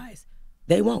otherwise,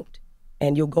 they won't,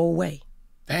 and you'll go away.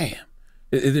 Damn.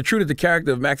 Is it true that the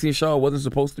character of Maxine Shaw wasn't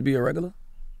supposed to be a regular?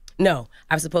 No,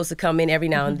 I was supposed to come in every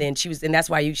now and then. She was, and that's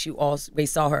why you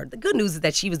always saw her. The good news is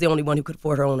that she was the only one who could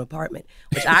afford her own apartment,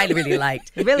 which I really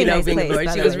liked. Really nice being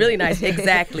place, She was really nice,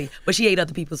 exactly. But she ate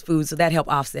other people's food, so that helped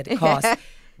offset the cost.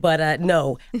 But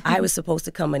no, I was supposed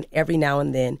to come in every now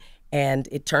and then, and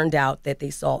it turned out that they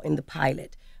saw in the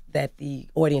pilot that the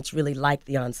audience really liked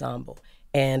the ensemble,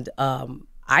 and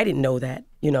I didn't know that,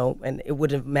 and it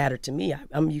wouldn't have mattered to me.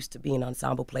 I'm used to being an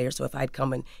ensemble player, so if I'd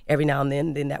come in every now and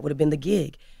then that would have been the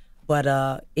gig. But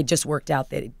it just worked out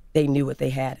that they knew what they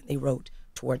had, and they wrote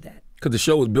toward that. Because the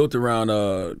show was built around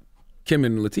Kim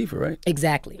and Latifah, right?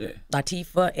 Exactly. Yeah.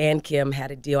 Latifah and Kim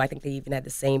had a deal. I think they even had the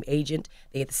same agent.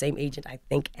 They had the same agent, I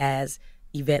think, as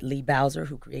Yvette Lee Bowser,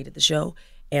 who created the show,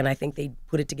 and I think they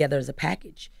put it together as a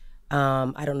package.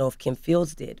 I don't know if Kim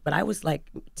Fields did, but I was like...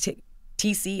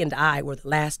 TC and I were the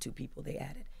last two people they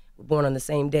added. We were born on the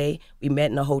same day. We met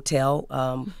in a hotel.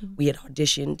 We had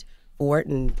auditioned for it,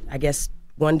 and I guess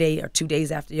one day or 2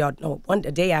 days after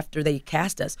a day after they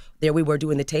cast us, there we were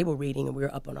doing the table reading, and we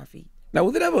were up on our feet. Now,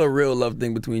 was it ever a real love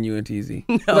thing between you and TZ?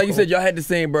 No. Like you said, y'all had the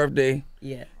same birthday.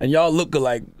 Yeah. And y'all look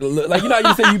alike. Like, how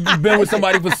you say you've been with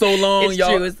somebody for so long. It's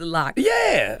y'all... true, it's the lock.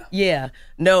 Yeah. Yeah.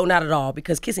 No, not at all,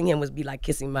 because kissing him would be like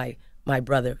kissing my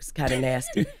brother. Was kind of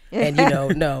nasty. And,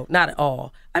 no, not at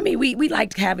all. I mean, we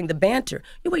liked having the banter.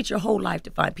 You wait your whole life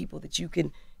to find people that you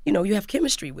can, you have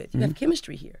chemistry with. You have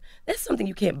chemistry here. That's something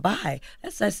you can't buy.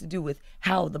 That has to do with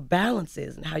how the balance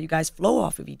is and how you guys flow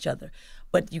off of each other.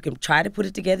 But you can try to put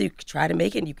it together. You can try to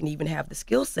make it, and you can even have the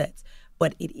skill sets.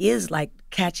 But it is like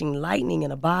catching lightning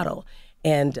in a bottle.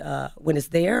 And when it's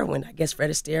there, when I guess Fred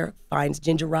Astaire finds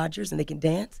Ginger Rogers and they can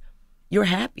dance, you're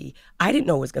happy. I didn't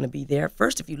know it was going to be there.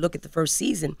 First, if you look at the first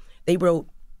season, they wrote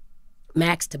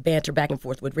Max to banter back and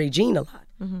forth with Regine a lot.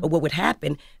 But what would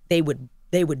happen, they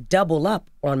would double up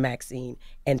on Maxine,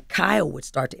 and Kyle would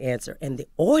start to answer. And the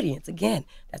audience, again,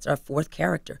 that's our fourth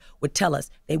character, would tell us.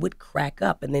 They would crack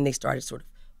up, and then they started sort of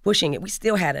pushing it. We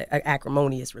still had an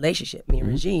acrimonious relationship, me and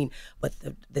Regine, but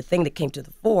the thing that came to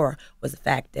the fore was the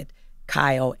fact that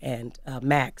Kyle and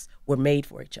Max were made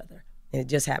for each other. And it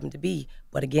just happened to be.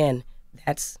 But again,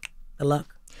 that's the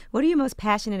luck. What are you most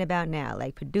passionate about now?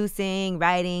 Like producing,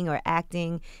 writing, or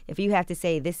acting? If you have to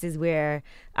say, this is where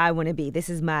I want to be, this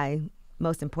is my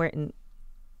most important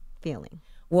feeling.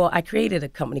 Well, I created a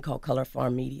company called Color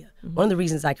Farm Media. One of the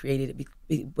reasons I created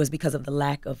it was because of the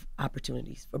lack of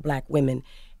opportunities for Black women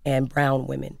and brown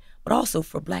women, but also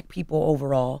for Black people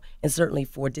overall, and certainly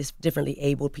for differently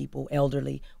abled people,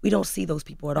 elderly. We don't see those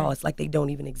people at all. It's like they don't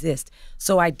even exist.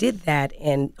 So I did that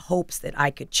in hopes that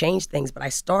I could change things, but I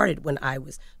started when I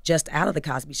was just out of the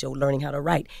Cosby Show learning how to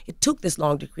write. It took this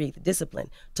long to create the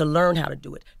discipline, to learn how to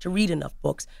do it, to read enough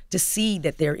books, to see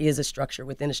that there is a structure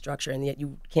within a structure, and yet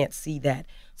you can't see that.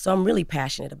 So I'm really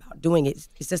passionate about doing it.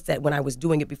 It's just that when I was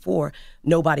doing it before,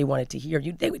 nobody wanted to hear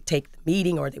you. They would take the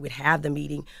meeting, or they would have the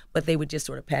meeting, but they would just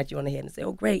sort of pat you on the head and say,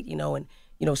 "Oh, great," and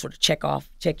sort of check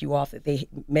you off that they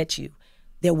met you.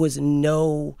 There was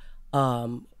no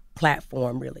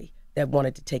platform really that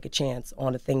wanted to take a chance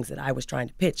on the things that I was trying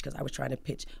to pitch, because I was trying to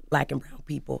pitch Black and brown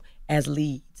people as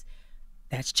leads.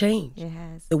 That's changed. It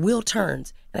has. The wheel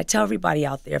turns. And I tell everybody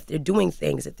out there, if they're doing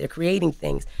things, if they're creating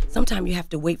things, sometimes you have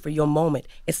to wait for your moment.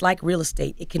 It's like real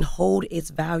estate. It can hold its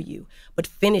value, but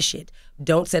finish it.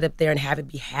 Don't sit up there and have it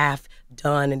be half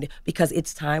done, and because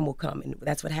its time will come. And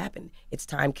that's what happened. Its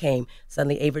time came.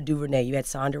 Suddenly, Ava DuVernay, you had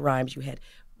Sonda Rhimes, you had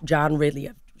John Ridley, you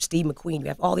have Steve McQueen, you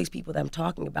have all these people that I'm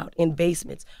talking about in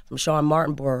basements, from Sean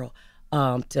Martinborough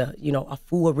to,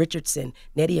 Afua Richardson,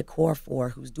 Nnedi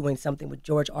Okorafor, who's doing something with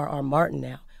George R.R. Martin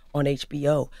now on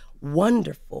HBO.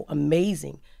 Wonderful,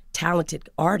 amazing, talented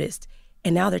artists.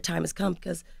 And now their time has come,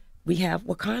 because we have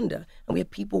Wakanda, and we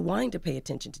have people wanting to pay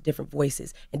attention to different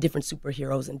voices and different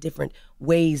superheroes and different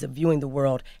ways of viewing the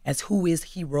world as who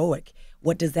is heroic.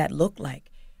 What does that look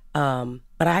like?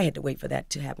 But I had to wait for that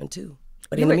to happen too.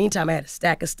 But in the meantime, I had a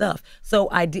stack of stuff. So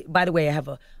I did. By the way, I have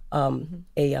a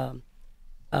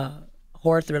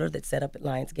horror thriller that set up at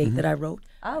Lionsgate that I wrote.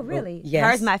 Oh, really? Yes.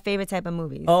 Horror's my favorite type of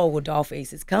movies. Oh, well,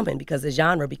 Dollface is coming because the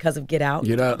genre, because of Get Out.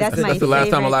 That's my That's the last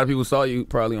time a favorite. lot of people saw you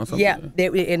probably on something. Yeah,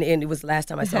 and it was the last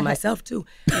time I saw myself too.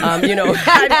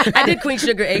 I did Queen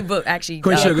Sugar. Ava actually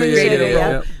Queen Sugar, created a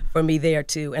role yeah. for me there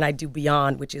too, and I do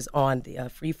Beyond, which is on the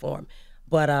Freeform.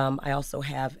 But I also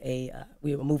have we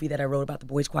have a movie that I wrote about the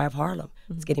Boys Choir of Harlem.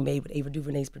 It's getting made with Ava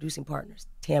DuVernay's producing partners,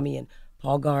 Tammy and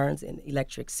Paul Garnes in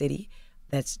Electric City.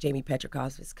 That's Jamie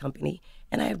Petrikov's company.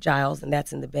 And I have Giles, and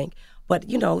that's in the bank. But,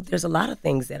 there's a lot of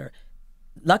things that are,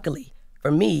 luckily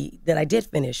for me, that I did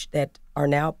finish that are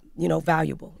now,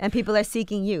 valuable. And people are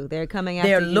seeking you. They're coming after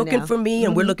They're you looking now. for me,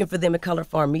 and we're looking for them at Color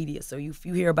Farm Media. So if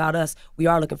you hear about us, we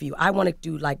are looking for you. I want to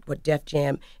do like what Def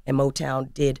Jam and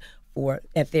Motown did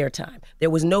at their time. There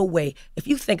was no way, if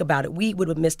you think about it, we would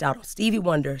have missed out on Stevie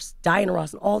Wonder, Diana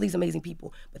Ross, and all these amazing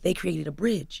people, but they created a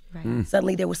bridge. Right.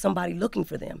 Suddenly there was somebody looking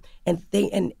for them. And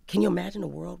can you imagine a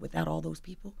world without all those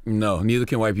people? No, neither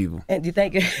can white people. And you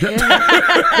think,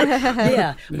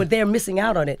 yeah, but they're missing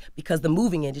out on it because the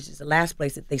moving industry is the last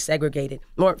place that they segregated,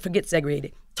 or forget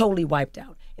segregated, totally wiped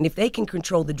out. And if they can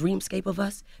control the dreamscape of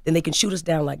us, then they can shoot us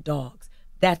down like dogs.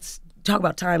 Talk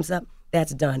about time's up.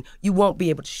 That's done. You won't be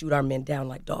able to shoot our men down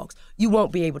like dogs. You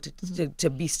won't be able to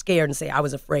be scared and say, I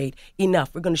was afraid.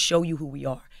 Enough. We're going to show you who we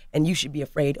are. And you should be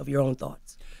afraid of your own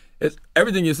thoughts.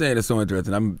 Everything you're saying is so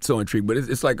interesting. I'm so intrigued. But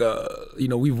it's like,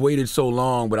 we've waited so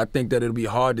long, but I think that it'll be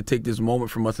hard to take this moment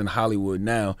from us in Hollywood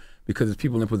now because it's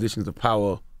people in positions of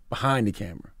power behind the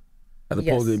camera as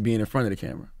opposed to being in front of the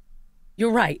camera.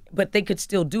 You're right. But they could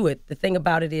still do it. The thing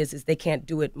about it is they can't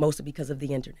do it mostly because of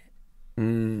the internet.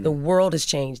 The world has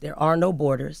changed. There are no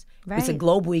borders. Right. It's a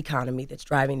global economy that's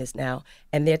driving this now.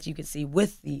 And that you can see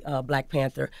with the Black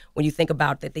Panther, when you think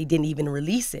about that they didn't even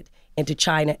release it into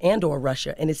China and or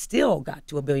Russia, and it still got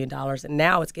to $1 billion. And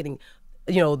now it's getting,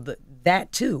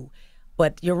 that too.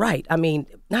 But you're right. I mean,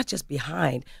 not just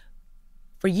behind.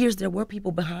 For years there were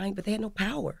people behind, but they had no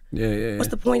power. Yeah. What's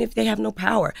the point if they have no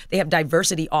power? They have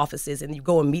diversity offices, and you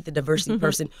go and meet the diversity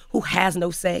person who has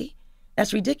no say.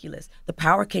 That's ridiculous. The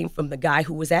power came from the guy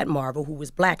who was at Marvel, who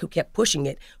was black, who kept pushing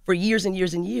it for years and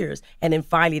years and years. And then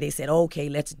finally they said, okay,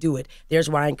 let's do it. There's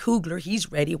Ryan Coogler.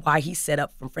 He's ready. Why he set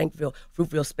up from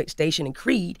Fruitville Station and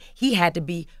Creed. He had to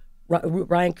be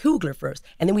Ryan Coogler first.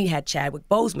 And then we had Chadwick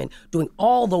Boseman doing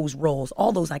all those roles,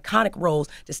 all those iconic roles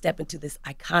to step into this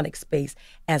iconic space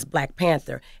as Black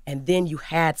Panther. And then you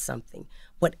had something.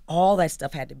 But all that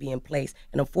stuff had to be in place.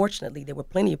 And unfortunately, there were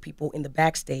plenty of people in the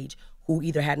backstage who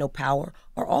either had no power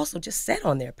or also just sat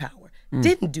on their power,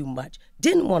 didn't do much,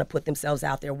 didn't want to put themselves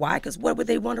out there. Why? Because what would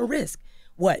they want to risk?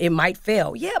 What? It might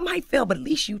fail. Yeah, it might fail, but at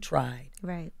least you tried.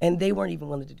 Right. And they weren't even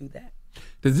willing to do that.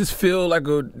 Does this feel like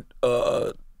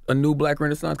a new Black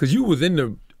Renaissance? Because you was in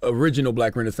the original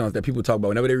Black Renaissance that people talk about.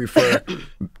 Whenever they refer to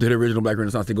the original Black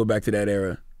Renaissance, they go back to that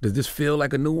era. Does this feel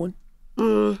like a new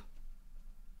one?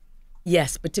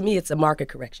 Yes, but to me, it's a market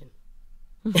correction.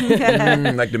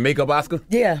 Like the makeup Oscar?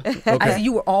 Yeah. Okay.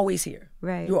 You were always here.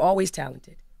 Right. You were always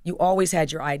talented. You always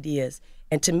had your ideas.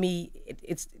 And to me,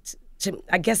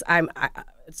 I guess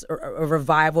it's a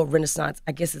revival, renaissance,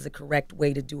 I guess is a correct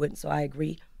way to do it. And so I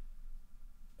agree.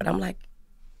 But I'm like,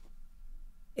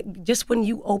 just when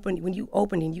you opened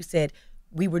and you said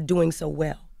we were doing so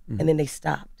well, and then they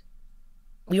stopped.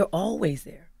 You're always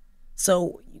there.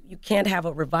 So you can't have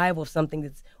a revival of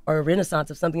something or a renaissance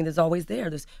of something that's always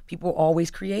there. There's people always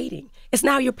creating. It's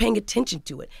now you're paying attention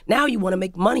to it. Now you want to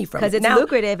make money from it. Because it's now,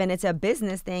 lucrative and it's a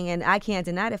business thing, and I can't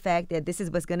deny the fact that this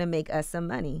is what's going to make us some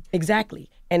money. Exactly.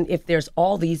 And if there's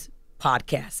all these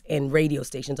podcasts and radio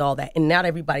stations, all that, and not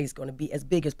everybody's going to be as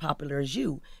big as popular as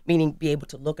you, meaning be able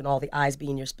to look and all the eyes be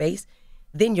in your space,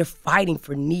 then you're fighting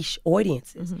for niche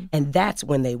audiences. And that's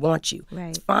when they want you. Right.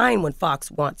 It's fine when Fox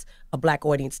wants a Black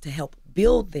audience to help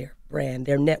build their brand,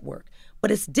 their network.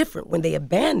 But it's different when they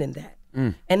abandon that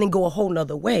and then go a whole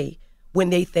nother way when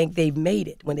they think they've made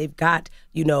it, when they've got,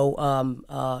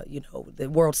 the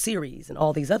World Series and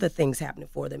all these other things happening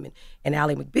for them and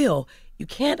Ally McBeal. You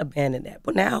can't abandon that.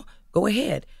 But now, go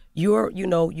ahead.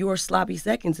 Your sloppy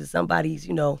seconds is somebody's,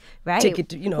 Right. ticket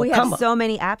to, we come have up. so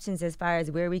many options as far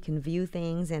as where we can view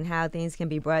things and how things can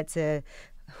be brought to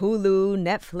Hulu,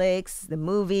 Netflix, the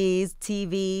movies,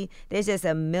 TV. There's just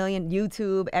a million,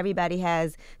 YouTube. Everybody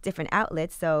has different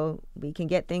outlets, so we can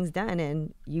get things done,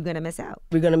 and you're going to miss out.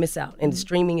 We're going to miss out. And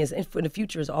streaming and for the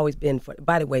future has always been,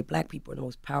 by the way, Black people are the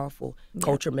most powerful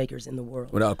culture makers in the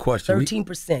world. Without question.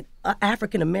 13%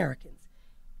 African Americans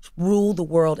rule the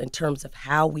world in terms of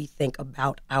how we think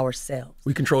about ourselves.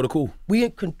 We control the cool. We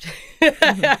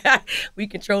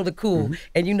control the cool.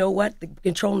 And you know what?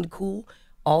 Controlling the cool,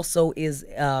 also is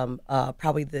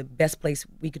probably the best place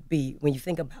we could be when you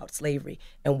think about slavery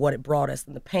and what it brought us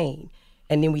and the pain.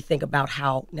 And then we think about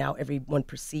how now everyone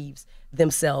perceives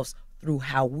themselves through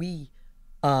how we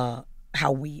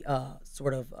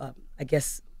sort of, I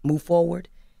guess, move forward.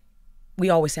 We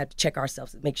always have to check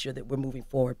ourselves and make sure that we're moving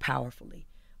forward powerfully.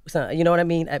 So, you know what I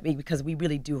mean? Because we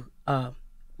really do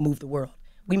move the world.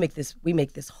 We make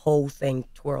this whole thing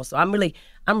twirl. So I'm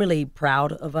really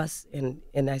proud of us, and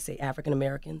I say African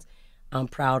Americans. I'm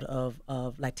proud of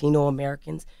Latino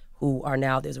Americans who are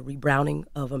now, there's a rebrowning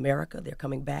of America. They're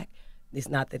coming back. It's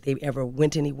not that they ever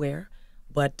went anywhere,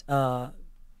 but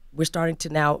we're starting to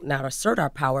now not assert our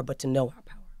power, but to know our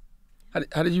power.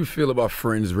 How did you feel about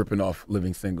Friends ripping off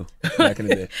Living Single back in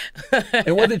the day?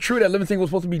 And was it true that Living Single was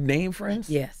supposed to be named Friends?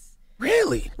 Yes.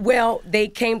 Really? Well,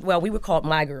 we were called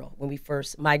My Girls when we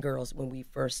first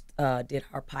did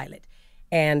our pilot.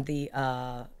 And it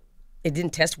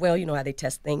didn't test well, you know how they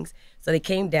test things. So they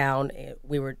came down,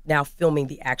 we were now filming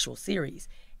the actual series.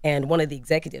 And one of the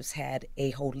executives had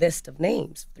a whole list of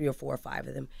names, 3 or 4 or 5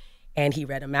 of them. And he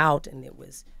read them out, and it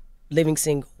was Living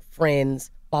Single, Friends,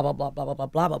 blah, blah, blah, blah, blah, blah,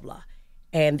 blah, blah, blah.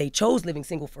 And they chose Living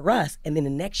Single for us, and then the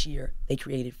next year, they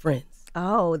created Friends.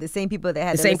 Oh, the same people that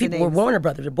had the same people were Warner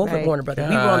Brothers. They're both at Warner Brothers.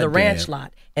 We were on the ranch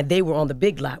lot, and they were on the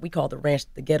big lot. We called the ranch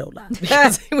the ghetto lot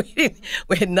because we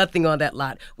had nothing on that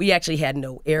lot. We actually had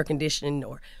no air conditioning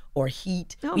or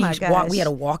heat. Oh my gosh. We had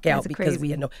to walk out because crazy.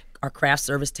 we had our craft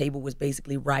service table was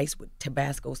basically rice with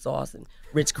Tabasco sauce and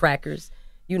Ritz crackers.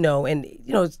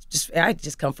 I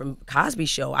just come from Cosby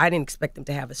show. I didn't expect them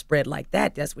to have a spread like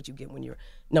that. That's what you get when you're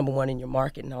 #1 in your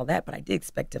market and all that. But I did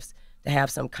expect us to have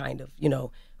some kind of,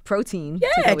 protein.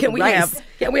 Yeah, can we have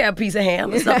a piece of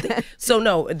ham or something? So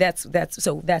no, that's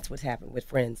what's happened with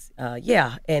Friends.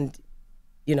 And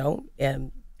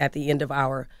at the end of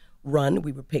our run,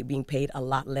 we were being paid a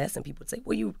lot less, and people would say,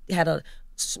 "Well, you had a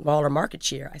smaller market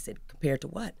share." I said, "Compared to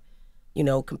what?"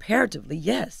 Comparatively,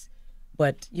 yes,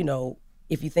 but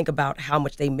if you think about how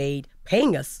much they made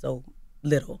paying us so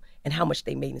little, and how much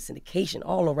they made in syndication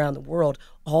all around the world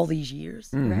all these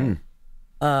years, right?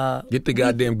 Get the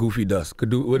goddamn goofy dust.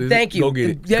 Thank you. Go get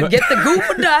it. Get the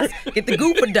goofer dust. Get the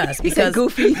goofer dust. Because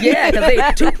goofy. Yeah, because they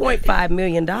 $2.5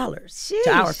 million to our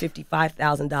Sheesh.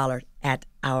 $55,000 at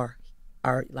our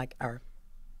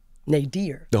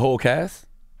nadir. The whole cast?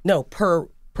 No, per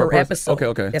person? episode.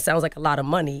 Okay. That sounds like a lot of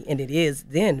money, and it is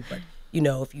then. But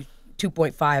if you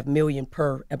 $2.5 million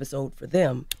per episode for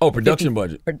them. Oh, production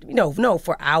budget. No,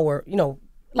 for our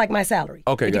like my salary.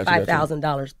 Okay, gotcha.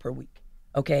 $55,000 per week.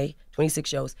 Okay, 26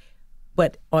 shows.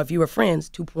 But if you were Friends,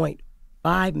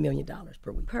 $2.5 million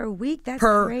per week. Per week? That's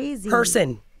per crazy.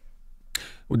 person.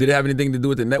 Well, did it have anything to do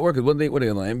with the network? What were they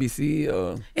on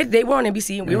NBC? They were on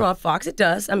NBC and we were on Fox. It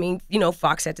does. I mean,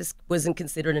 Fox wasn't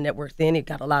considered a network then. It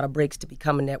got a lot of breaks to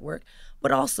become a network.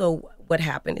 But also what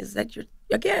happened is that you're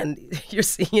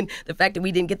seeing the fact that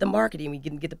we didn't get the marketing, we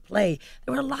didn't get to play.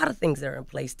 There were a lot of things that are in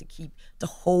place to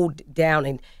hold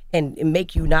down and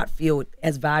make you not feel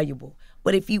as valuable.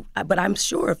 But I'm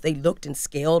sure if they looked and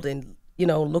scaled and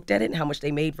looked at it and how much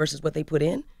they made versus what they put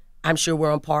in, I'm sure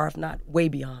we're on par, if not way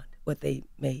beyond what they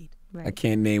made. Right. I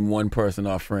can't name one person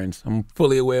off Friends. I'm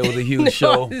fully aware it was a huge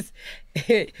show.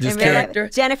 Just character.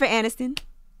 Jennifer Aniston.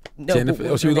 No,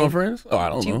 Jennifer. She was on Friends? Oh, I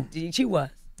don't know. She was.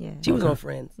 Yeah. She was on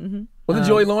Friends. Mm-hmm. Wasn't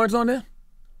Joey Lawrence on there?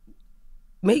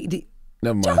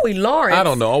 Never Mind. Joey Lawrence. I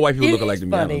don't know. All white people look alike to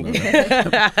me. Funny. I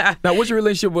don't know. Now, what's your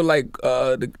relationship with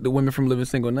the women from Living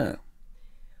Single now?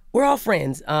 We're all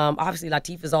friends. Obviously,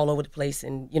 Latifah's all over the place,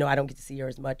 and I don't get to see her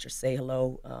as much or say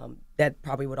hello. That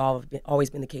probably would always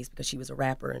been the case because she was a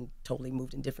rapper and totally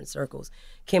moved in different circles.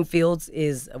 Kim Fields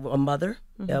is a mother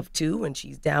of 2, and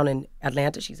she's down in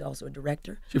Atlanta. She's also a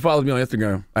director. She follows me on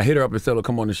Instagram. I hit her up and said,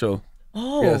 "Come on the show."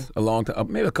 Oh, yes, a long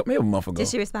time, maybe a month ago. Did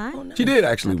she respond? Oh, nice. She did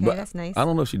actually, Okay, but that's nice. I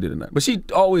don't know if she did or not. But she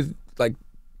always at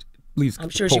least I'm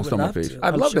sure she post would on my love page. to.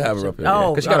 I'd I'm love to sure have she her up would. here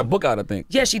Oh, because she got a book out, I think.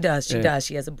 Yeah, she does. She Yeah. does.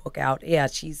 She has a book out. Yeah,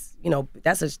 she's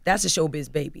that's a showbiz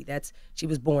baby. She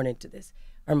was born into this.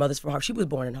 Her mother's from Harlem. She was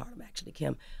born in Harlem, actually,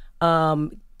 Kim.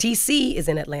 TC is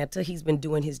in Atlanta. He's been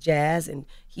doing his jazz, and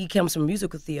he comes from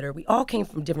musical theater. We all came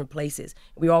from different places.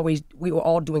 We were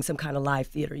all doing some kind of live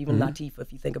theater. Even Latifah,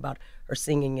 if you think about her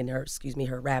singing and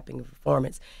her rapping and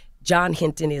performance. John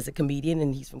Hinton is a comedian,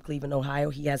 and he's from Cleveland,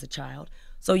 Ohio. He has a child.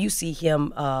 So you see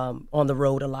him on the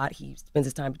road a lot. He spends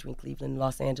his time between Cleveland and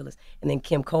Los Angeles. And then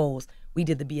Kim Coles, we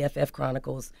did the BFF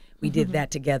Chronicles. We did that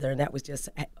together, and that was just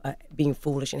being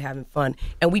foolish and having fun.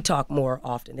 And we talk more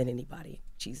often than anybody.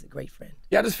 She's a great friend.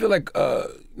 Yeah, I just feel like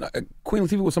Queen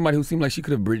Latifah was somebody who seemed like she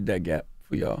could have bridged that gap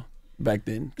for y'all back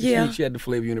then. Yeah. She had the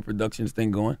Flavor Unit Productions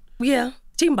thing going. Yeah.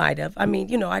 She might have. I mean,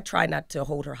 you know, I try not to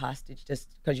hold her hostage just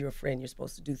because you're a friend. You're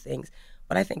supposed to do things,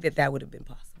 but I think that would have been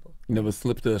possible. You never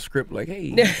slipped her a script like,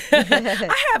 hey.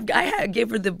 I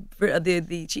gave her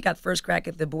the. She got first crack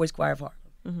at the Boys Choir of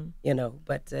Harlem. You know,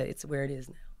 but it's where it is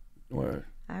now. Word.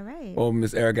 All right. Oh,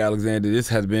 Miss Erika Alexander, this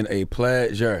has been a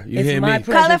pleasure. You It's hear my me?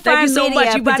 pleasure. Color Thank you Farm so Media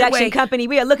much. You, by the production way, company.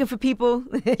 We are looking for people.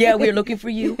 yeah, we're looking for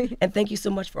you, and thank you so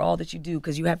much for all that you do.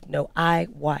 Because you have to know, I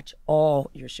watch all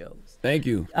your shows. Thank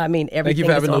you. I mean, everything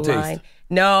for is having no online. taste.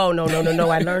 No.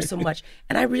 I learned so much,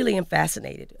 and I really am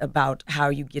fascinated about how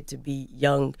you get to be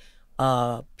young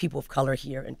people of color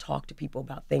here and talk to people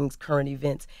about things, current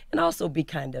events, and also be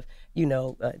kind of, you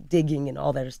know, digging and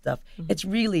all that other stuff. It's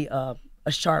really a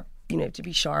sharp, you know, to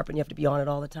be sharp, and you have to be on it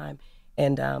all the time.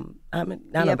 And I'm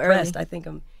impressed. I think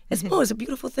it's a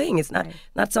beautiful thing. It's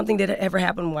not something that ever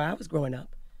happened when I was growing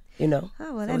up. You know.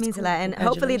 Oh, well, So that it's means a cool. lot. And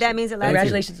hopefully that means a lot.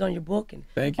 Congratulations on your book and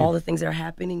Thank you. all the things that are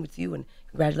happening with you, and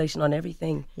congratulations on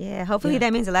everything. Yeah, hopefully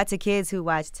that means a lot to kids who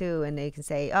watch too, and they can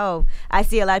say, oh, I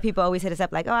see a lot of people always hit us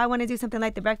up like, oh, I want to do something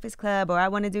like The Breakfast Club, or I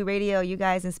want to do radio. You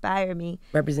guys inspire me.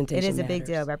 Representation It is a big matters.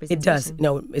 deal, It representation. does.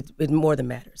 No, it more than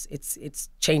matters. It's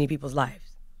changing people's lives.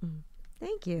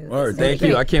 Thank you. Word, thank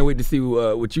you. I can't wait to see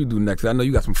what you do next. I know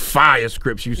you got some fire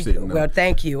scripts you sitting on. Well,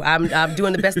 thank you. I'm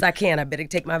doing the best I can. I better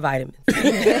take my vitamins.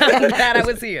 I'm glad I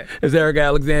was here. It's Erika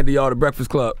Alexander, y'all, The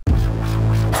Breakfast Club.